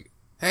is like,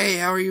 "Hey,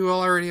 how are you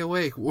all already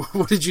awake?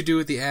 What did you do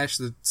with the Ash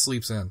that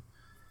sleeps in?"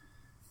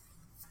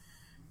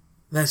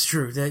 That's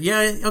true.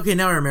 Okay,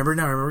 now I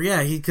remember.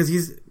 Yeah, because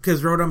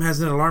Rotom has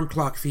an alarm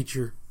clock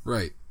feature.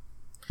 Right.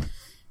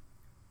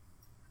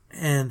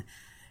 And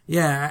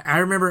yeah, I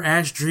remember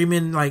Ash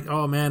dreaming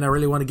oh man, I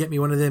really want to get me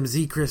one of them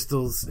Z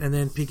crystals. And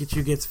then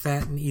Pikachu gets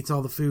fat and eats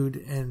all the food.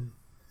 And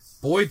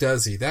boy,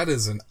 does he! That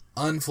is an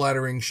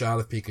unflattering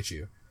shot of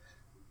Pikachu.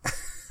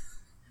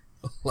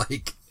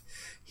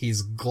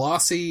 He's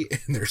glossy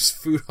and there's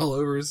food all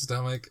over his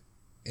stomach,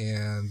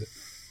 and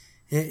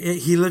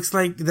he looks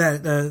like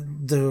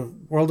the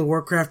World of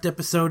Warcraft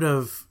episode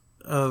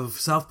of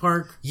South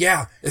Park.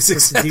 Yeah, it's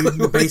exactly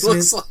what he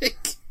looks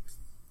like.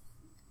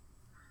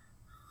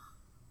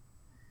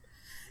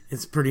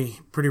 It's pretty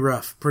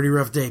rough. Pretty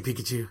rough day,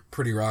 Pikachu.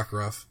 Pretty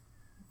rough.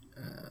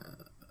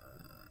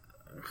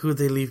 Who'd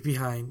they leave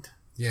behind?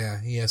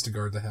 Yeah, he has to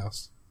guard the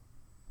house.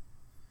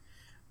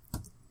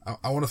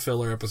 I want a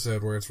filler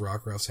episode where it's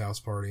Rockruff's house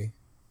party.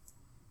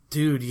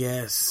 Dude,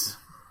 yes.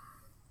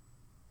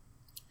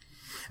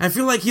 I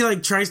feel like he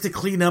tries to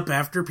clean up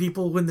after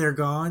people when they're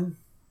gone.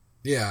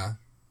 Yeah.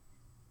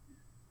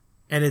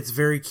 And it's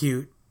very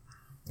cute.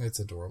 It's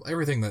adorable.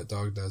 Everything that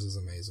dog does is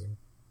amazing.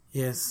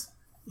 Yes.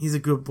 He's a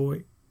good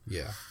boy.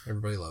 Yeah.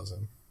 Everybody loves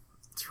him.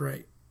 That's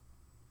right.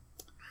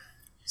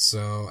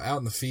 So, out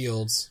in the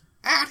fields.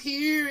 Out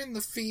here in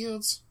the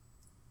fields.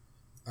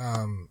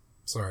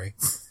 Sorry.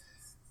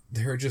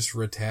 They're just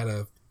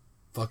Rattata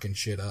fucking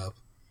shit up.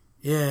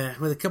 Yeah,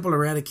 with a couple of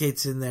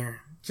Raticates in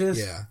there. Just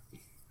yeah.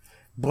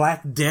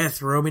 Black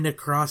Death roaming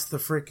across the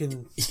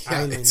freaking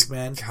islands,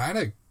 man. Kind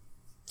of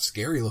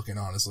scary looking,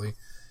 honestly.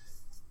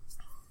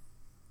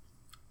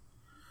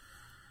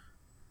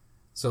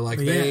 So, like,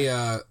 they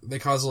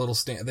cause a little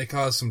they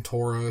cause some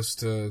Tauros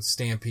to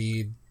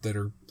stampede that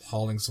are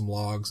hauling some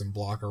logs and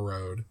block a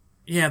road.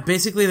 Yeah,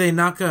 basically they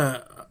knock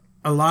a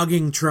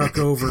logging truck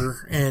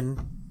over and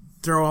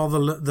throw all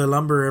the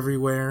lumber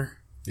everywhere.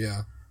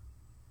 Yeah.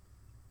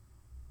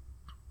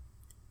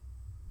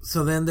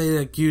 So then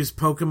they use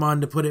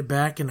Pokemon to put it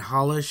back, and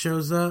Hala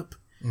shows up.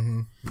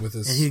 Mm-hmm. With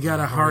his, and he's got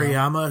a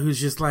Hariyama who's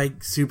just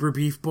super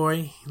beef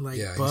boy, buff.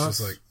 He's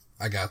just like,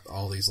 I got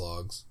all these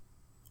logs.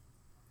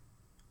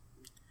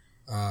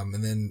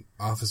 And then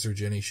Officer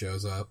Jenny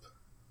shows up.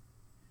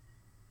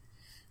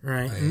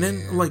 Right, and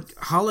then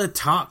Hala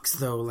talks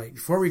though.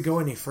 Before we go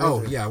any further,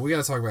 oh yeah, we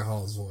got to talk about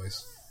Hala's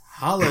voice.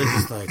 Hala is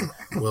just like,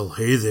 "Well,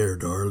 hey there,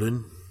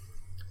 darling."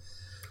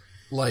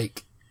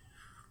 Like,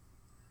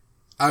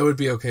 I would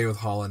be okay with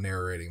Hala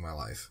narrating my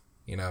life.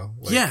 You know?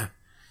 Yeah.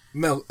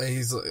 Mel,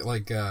 he's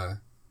like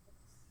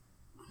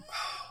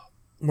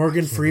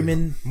Morgan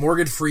Freeman.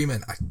 Morgan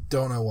Freeman. I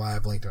don't know why I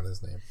blinked on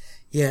his name.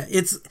 Yeah,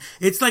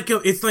 it's like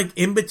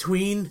in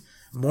between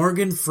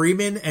Morgan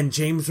Freeman and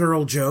James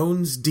Earl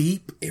Jones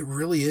deep. It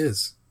really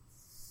is.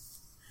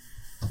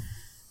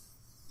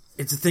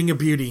 It's a thing of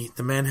beauty.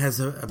 The man has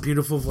a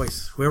beautiful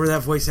voice. Whoever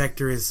that voice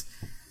actor is,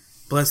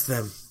 bless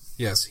them.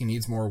 Yes, he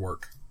needs more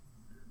work.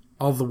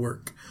 All the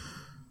work.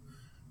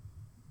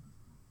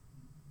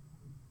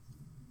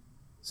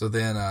 So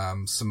then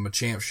some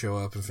Machamps show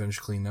up and finish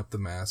cleaning up the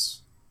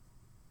mess.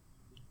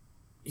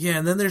 Yeah,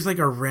 and then there's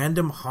a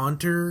random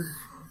haunter.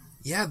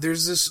 Yeah,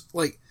 there's this,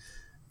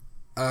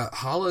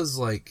 Hala's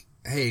like,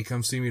 hey,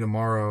 come see me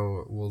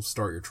tomorrow, we'll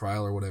start your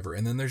trial or whatever.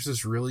 And then there's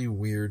this really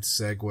weird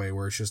segue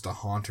where it's just a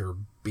haunter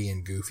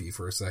being goofy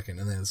for a second,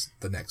 and then it's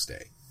the next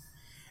day.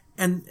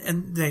 And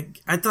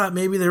I thought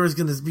maybe there was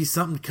going to be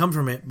something to come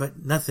from it,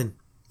 but nothing.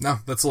 No,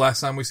 that's the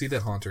last time we see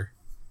that haunter.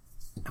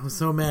 I was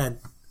so mad.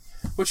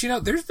 Which,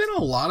 there's been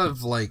a lot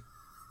of,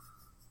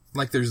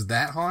 there's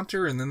that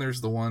haunter, and then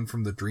there's the one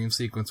from the dream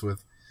sequence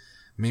with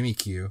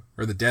Mimikyu,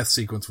 or the death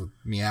sequence with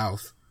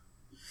Meowth.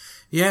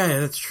 Yeah,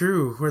 that's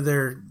true. Where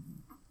they're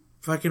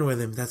fucking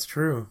with him. That's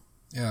true.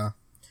 Yeah.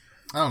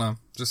 I don't know.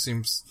 Just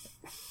seems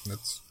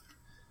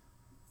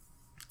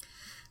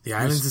the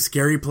island's a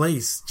scary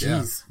place. Jeez.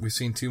 Yeah, we've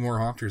seen 2 more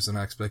haunters than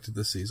I expected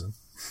this season.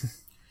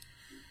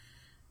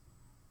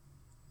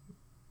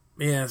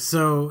 Yeah,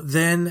 so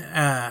then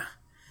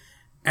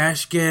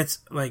Ash gets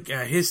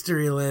a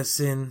history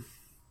lesson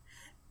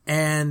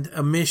and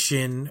a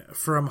mission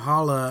from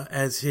Hala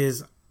as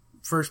his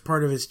first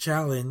part of his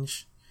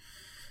challenge,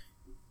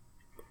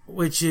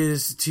 which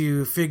is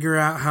to figure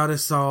out how to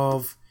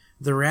solve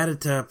the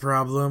Rattata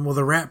problem. Well,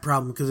 the rat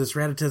problem, because it's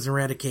Rattatas and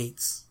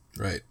Raticates.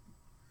 Right.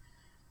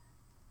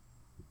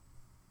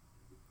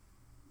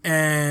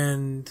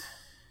 And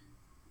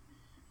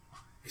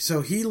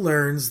so he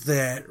learns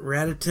that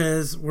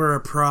Rattatas were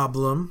a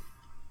problem,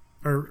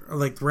 or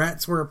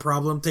rats were a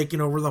problem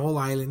taking over the whole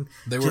island,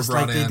 they were just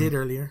brought like in, they did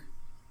earlier.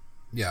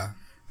 Yeah,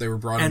 they were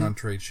brought in on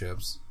trade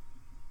ships.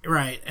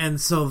 Right, and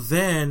so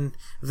then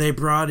they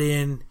brought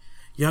in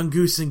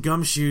Yungoos and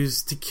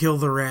Gumshoes to kill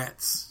the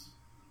rats.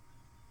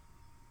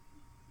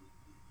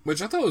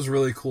 Which I thought was a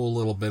really cool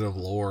little bit of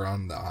lore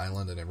on the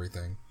island and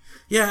everything.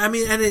 Yeah,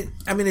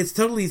 it's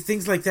totally,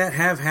 things like that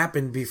have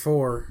happened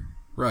before.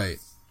 Right.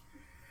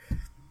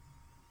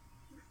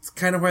 It's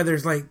kind of why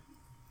there's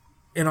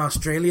in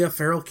Australia,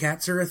 feral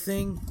cats are a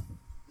thing.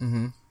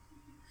 Mm-hmm.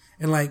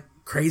 And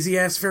crazy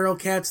ass feral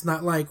cats,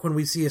 not like when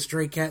we see a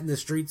stray cat in the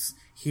streets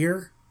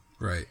here.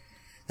 Right.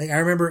 I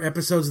remember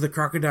episodes of The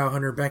Crocodile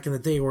Hunter back in the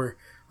day where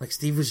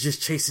Steve was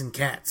just chasing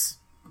cats.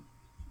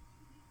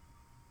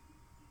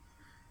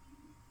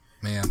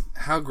 Man,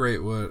 how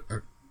great would...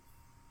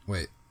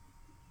 wait.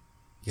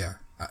 Yeah.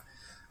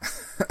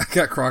 I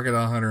got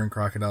Crocodile Hunter and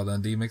Crocodile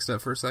Dundee mixed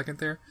up for a second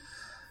there.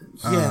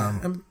 Yeah,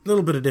 a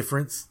little bit of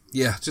difference.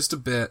 Yeah, just a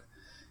bit.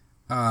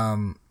 I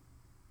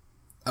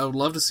would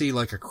love to see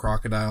a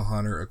Crocodile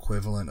Hunter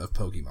equivalent of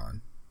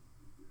Pokemon.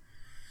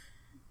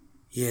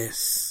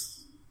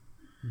 Yes.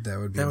 That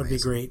would be amazing. Would be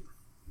great.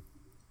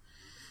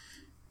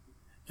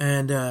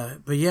 And,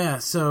 but yeah,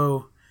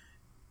 so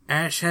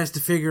Ash has to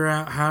figure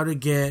out how to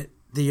get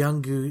the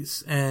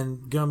Yungoos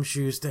and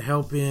Gumshoes to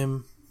help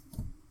him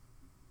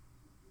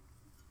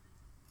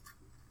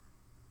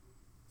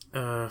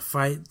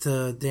fight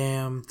the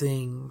damn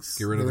things.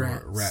 Get rid of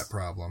the rat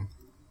problem.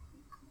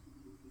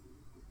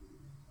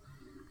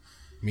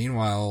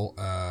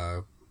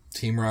 Meanwhile,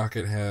 Team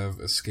Rocket have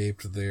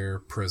escaped their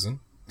prison.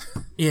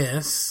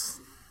 Yes.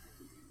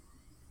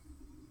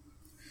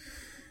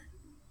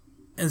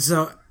 And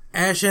so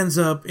Ash ends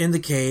up in the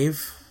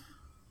cave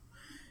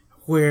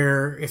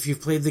where, if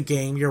you've played the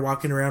game, you're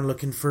walking around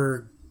looking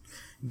for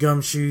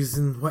gumshoes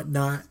and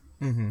whatnot.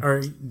 Mm-hmm.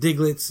 Or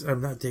Diglets, or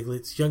not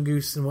Diglets,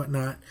 Yungoos and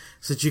whatnot,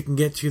 so that you can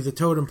get to the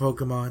totem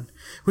Pokemon,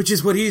 which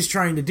is what he's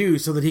trying to do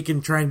so that he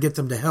can try and get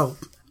them to help.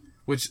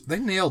 Which, they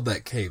nailed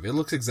that cave. It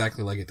looks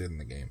exactly like it did in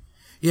the game.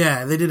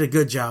 Yeah, they did a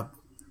good job.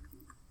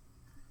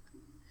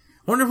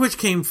 Wonder which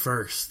came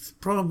first.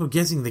 Probably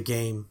guessing the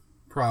game.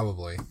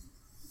 Probably.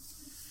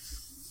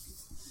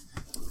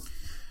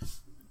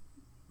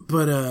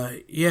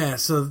 But, yeah,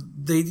 so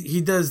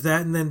he does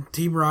that, and then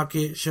Team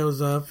Rocket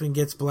shows up and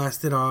gets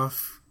blasted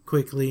off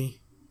quickly.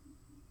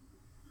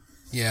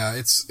 Yeah,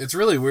 it's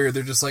really weird.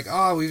 They're just like,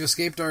 oh, we've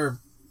escaped our,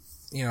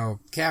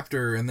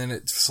 captor, and then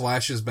it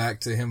flashes back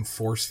to him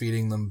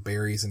force-feeding them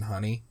berries and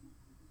honey.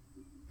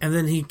 And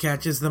then he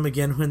catches them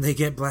again when they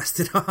get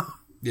blasted off.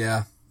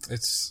 Yeah,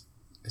 it's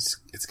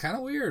kind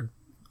of weird.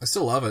 I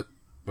still love it,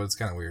 but it's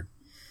kind of weird.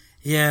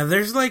 Yeah,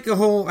 there's like a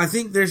whole... I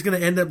think there's going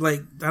to end up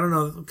like... I don't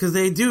know, because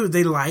they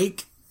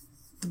like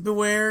the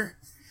Beware,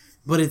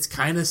 but it's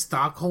kind of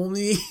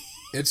Stockholm-y.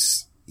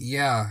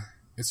 Yeah,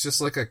 it's just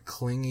like a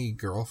clingy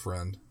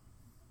girlfriend.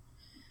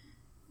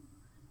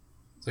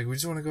 It's like, we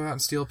just want to go out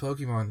and steal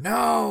Pokemon.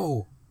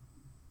 No!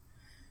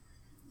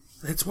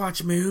 Let's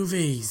watch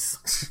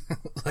movies.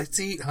 Let's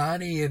eat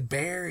honey and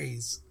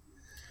berries.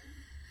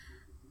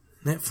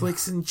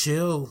 Netflix and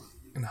chill.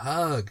 And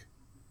hug.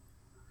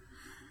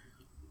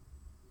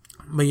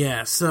 But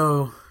yeah,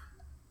 so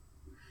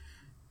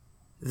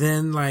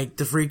then like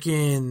the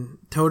freaking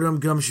Totem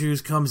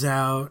Gumshoos comes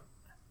out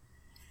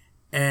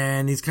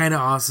and he's kind of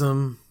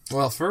awesome.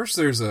 Well, first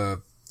there's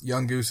a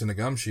Yungoos and a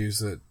Gumshoos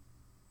that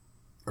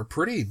are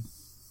pretty,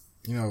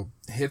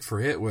 hit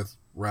for hit with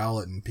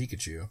Rowlet and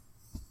Pikachu.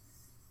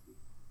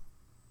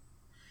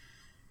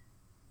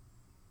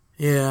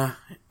 Yeah,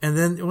 and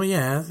then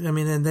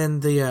and then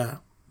the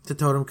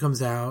Totem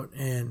comes out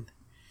and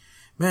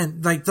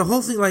man, like the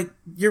whole thing, like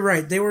you're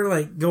right, they were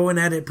like going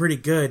at it pretty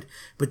good,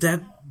 but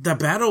the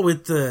battle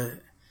with the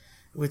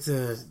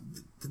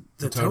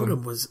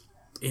Totem was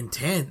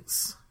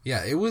intense.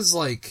 Yeah, it was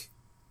like,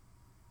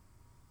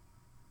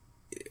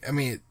 I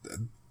mean,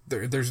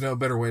 there's no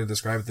better way to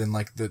describe it than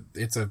like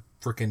it's a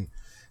freaking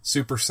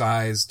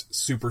supersized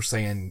Super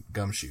Saiyan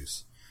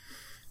Gumshoos.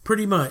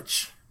 Pretty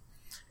much,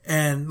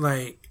 and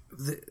like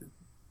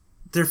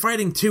they're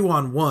fighting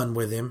 2-on-1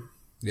 with him.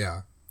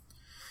 Yeah.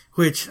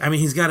 Which, I mean,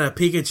 he's got a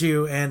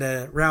Pikachu and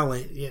a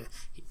Rowlet. Yeah,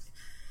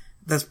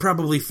 that's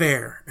probably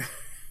fair.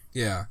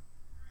 Yeah.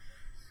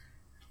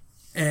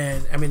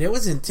 And, I mean, it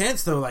was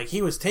intense, though. Like,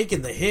 he was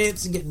taking the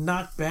hits and getting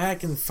knocked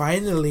back, and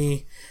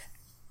finally,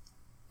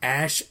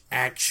 Ash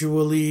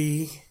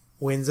actually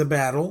wins a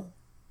battle.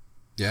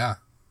 Yeah.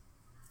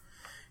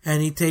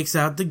 And he takes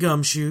out the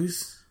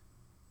Gumshoos.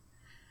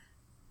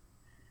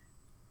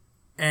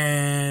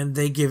 And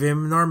they give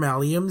him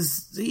Normalium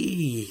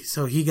Z.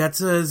 So he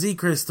gets a Z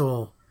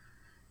Crystal.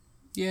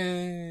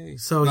 Yay.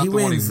 So he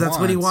wins. That's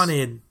what he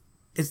wanted.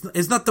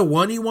 It's not the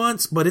one he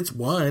wants, but it's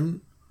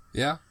one.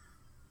 Yeah.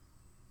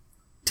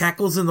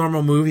 Tackle's a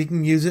normal move. He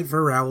can use it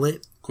for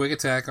Rowlet. Quick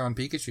attack on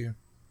Pikachu.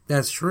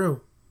 That's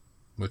true.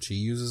 Which he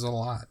uses a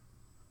lot.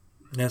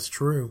 That's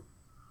true.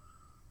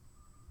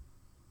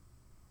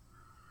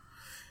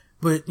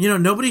 But,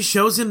 nobody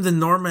shows him the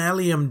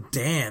Normalium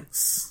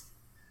dance.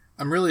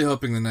 I'm really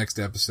hoping the next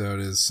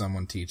episode is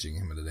someone teaching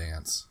him to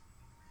dance.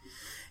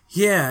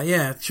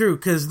 Yeah, true.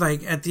 Because,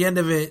 like, at the end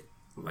of it,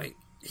 like,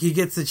 he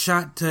gets a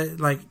shot to,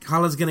 like,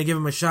 Hala's going to give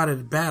him a shot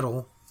at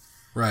battle.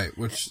 Right,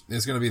 which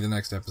is going to be the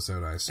next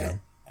episode, I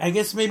assume. I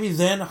guess maybe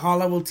then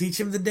Hala will teach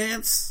him the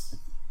dance.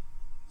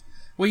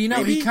 Well,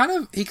 he kind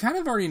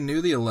of already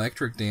knew the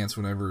electric dance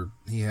whenever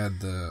he had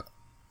the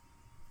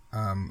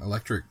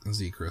electric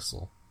Z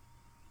Crystal.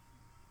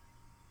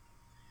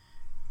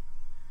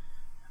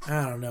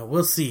 I don't know.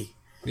 We'll see.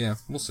 Yeah,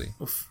 we'll see.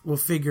 We'll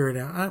figure it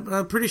out.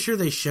 I'm pretty sure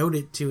they showed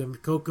it to him.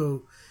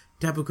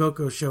 Tapu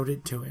Koko showed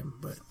it to him.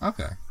 But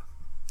okay.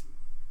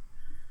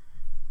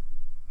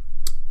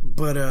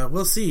 But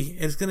we'll see.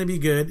 It's going to be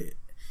good.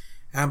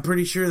 I'm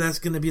pretty sure that's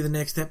going to be the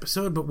next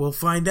episode, but we'll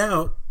find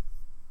out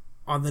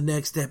on the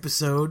next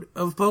episode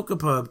of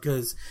Pokepub,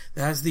 because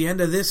that's the end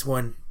of this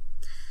one.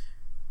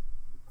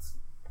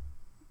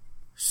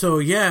 So,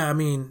 yeah, I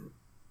mean,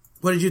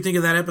 what did you think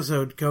of that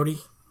episode, Cody?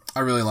 I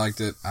really liked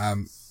it. I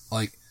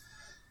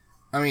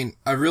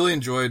really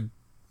enjoyed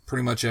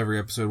pretty much every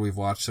episode we've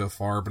watched so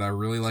far, but I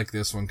really like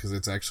this one because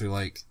it's actually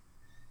like,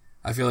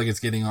 I feel like it's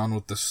getting on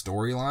with the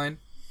storyline.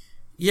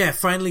 Yeah,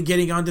 finally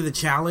getting onto the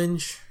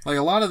challenge. Like,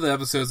 a lot of the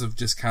episodes have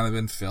just kind of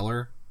been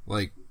filler.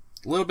 Like,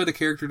 a little bit of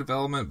character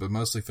development, but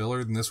mostly filler.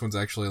 And this one's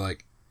actually,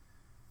 like,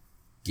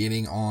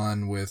 getting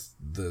on with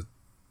the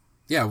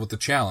Yeah, with the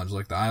challenge,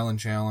 like the island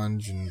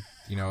challenge, and,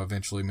 you know,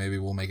 eventually maybe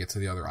we'll make it to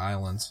the other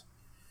islands.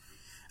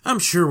 I'm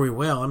sure we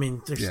will. I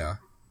mean, there's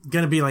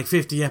going to be like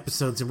 50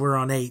 episodes, and we're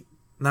on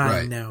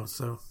 9 now,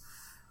 so...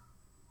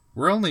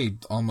 We're only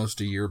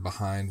almost a year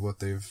behind what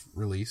they've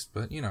released,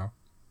 but, you know,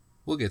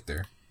 we'll get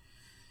there.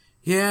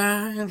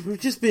 Yeah, and we've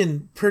just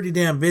been pretty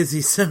damn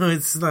busy, so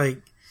it's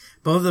like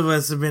both of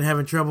us have been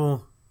having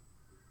trouble.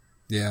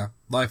 Yeah,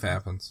 life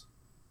happens.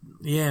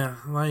 Yeah,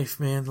 life,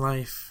 man,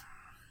 life.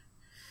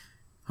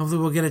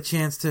 Hopefully we'll get a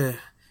chance to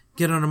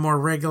get on a more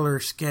regular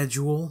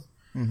schedule.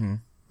 Mm-hmm.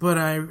 But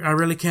I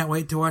really can't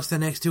wait to watch the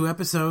next 2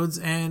 episodes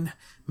and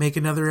make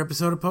another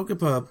episode of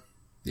PokePub.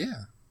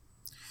 Yeah.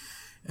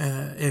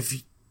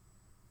 If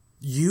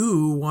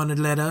you want to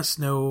let us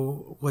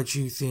know what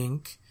you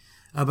think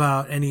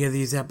about any of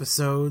these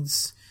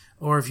episodes,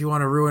 or if you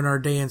want to ruin our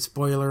day and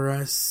spoiler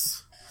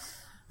us,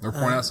 or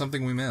point out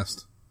something we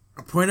missed,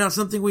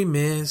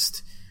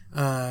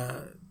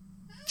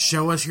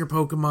 show us your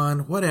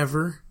Pokemon,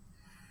 whatever,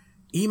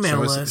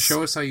 email us.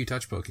 Show us how you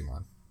touch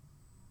Pokemon.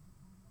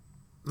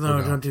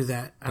 No, don't do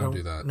that. Don't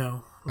do that.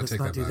 No, let's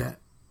not do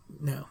that.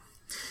 No.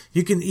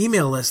 You can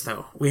email us,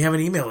 though. We have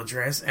an email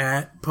address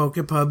at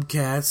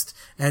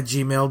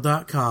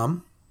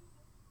pokepubcast@gmail.com.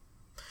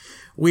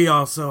 We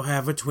also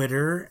have a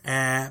Twitter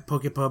at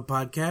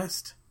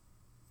PokepubPodcast.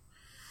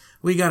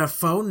 We got a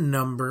phone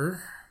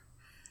number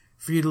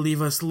for you to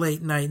leave us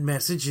late night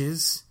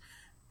messages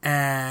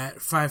at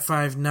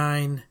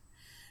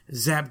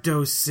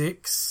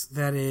 559-ZAPDO6.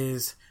 That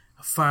is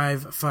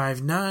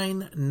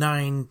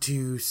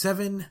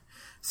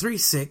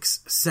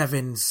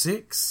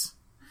 559-927-3676.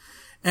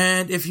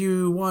 And if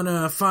you want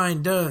to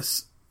find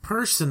us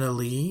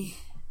personally,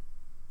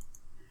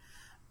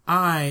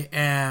 I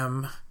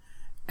am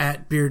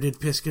at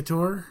Bearded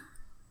Piscator.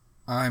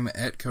 I'm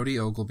at Cody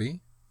Ogilby.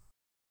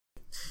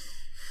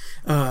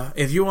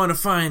 If you want to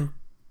find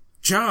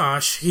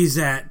Josh, he's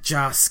at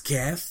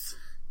Josketh.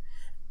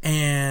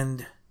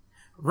 And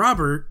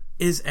Robert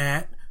is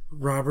at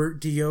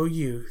Robert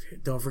DOU.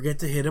 Don't forget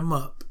to hit him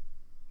up.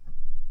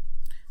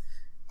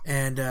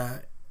 And,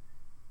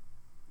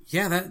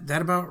 yeah,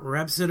 that about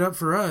wraps it up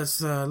for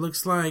us.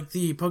 Looks like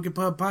the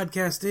PokePub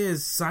podcast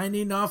is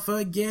signing off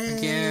again.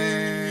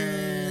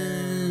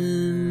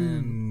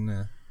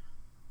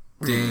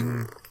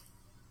 Ding.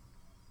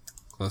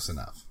 Close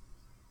enough.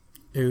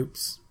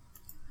 Oops.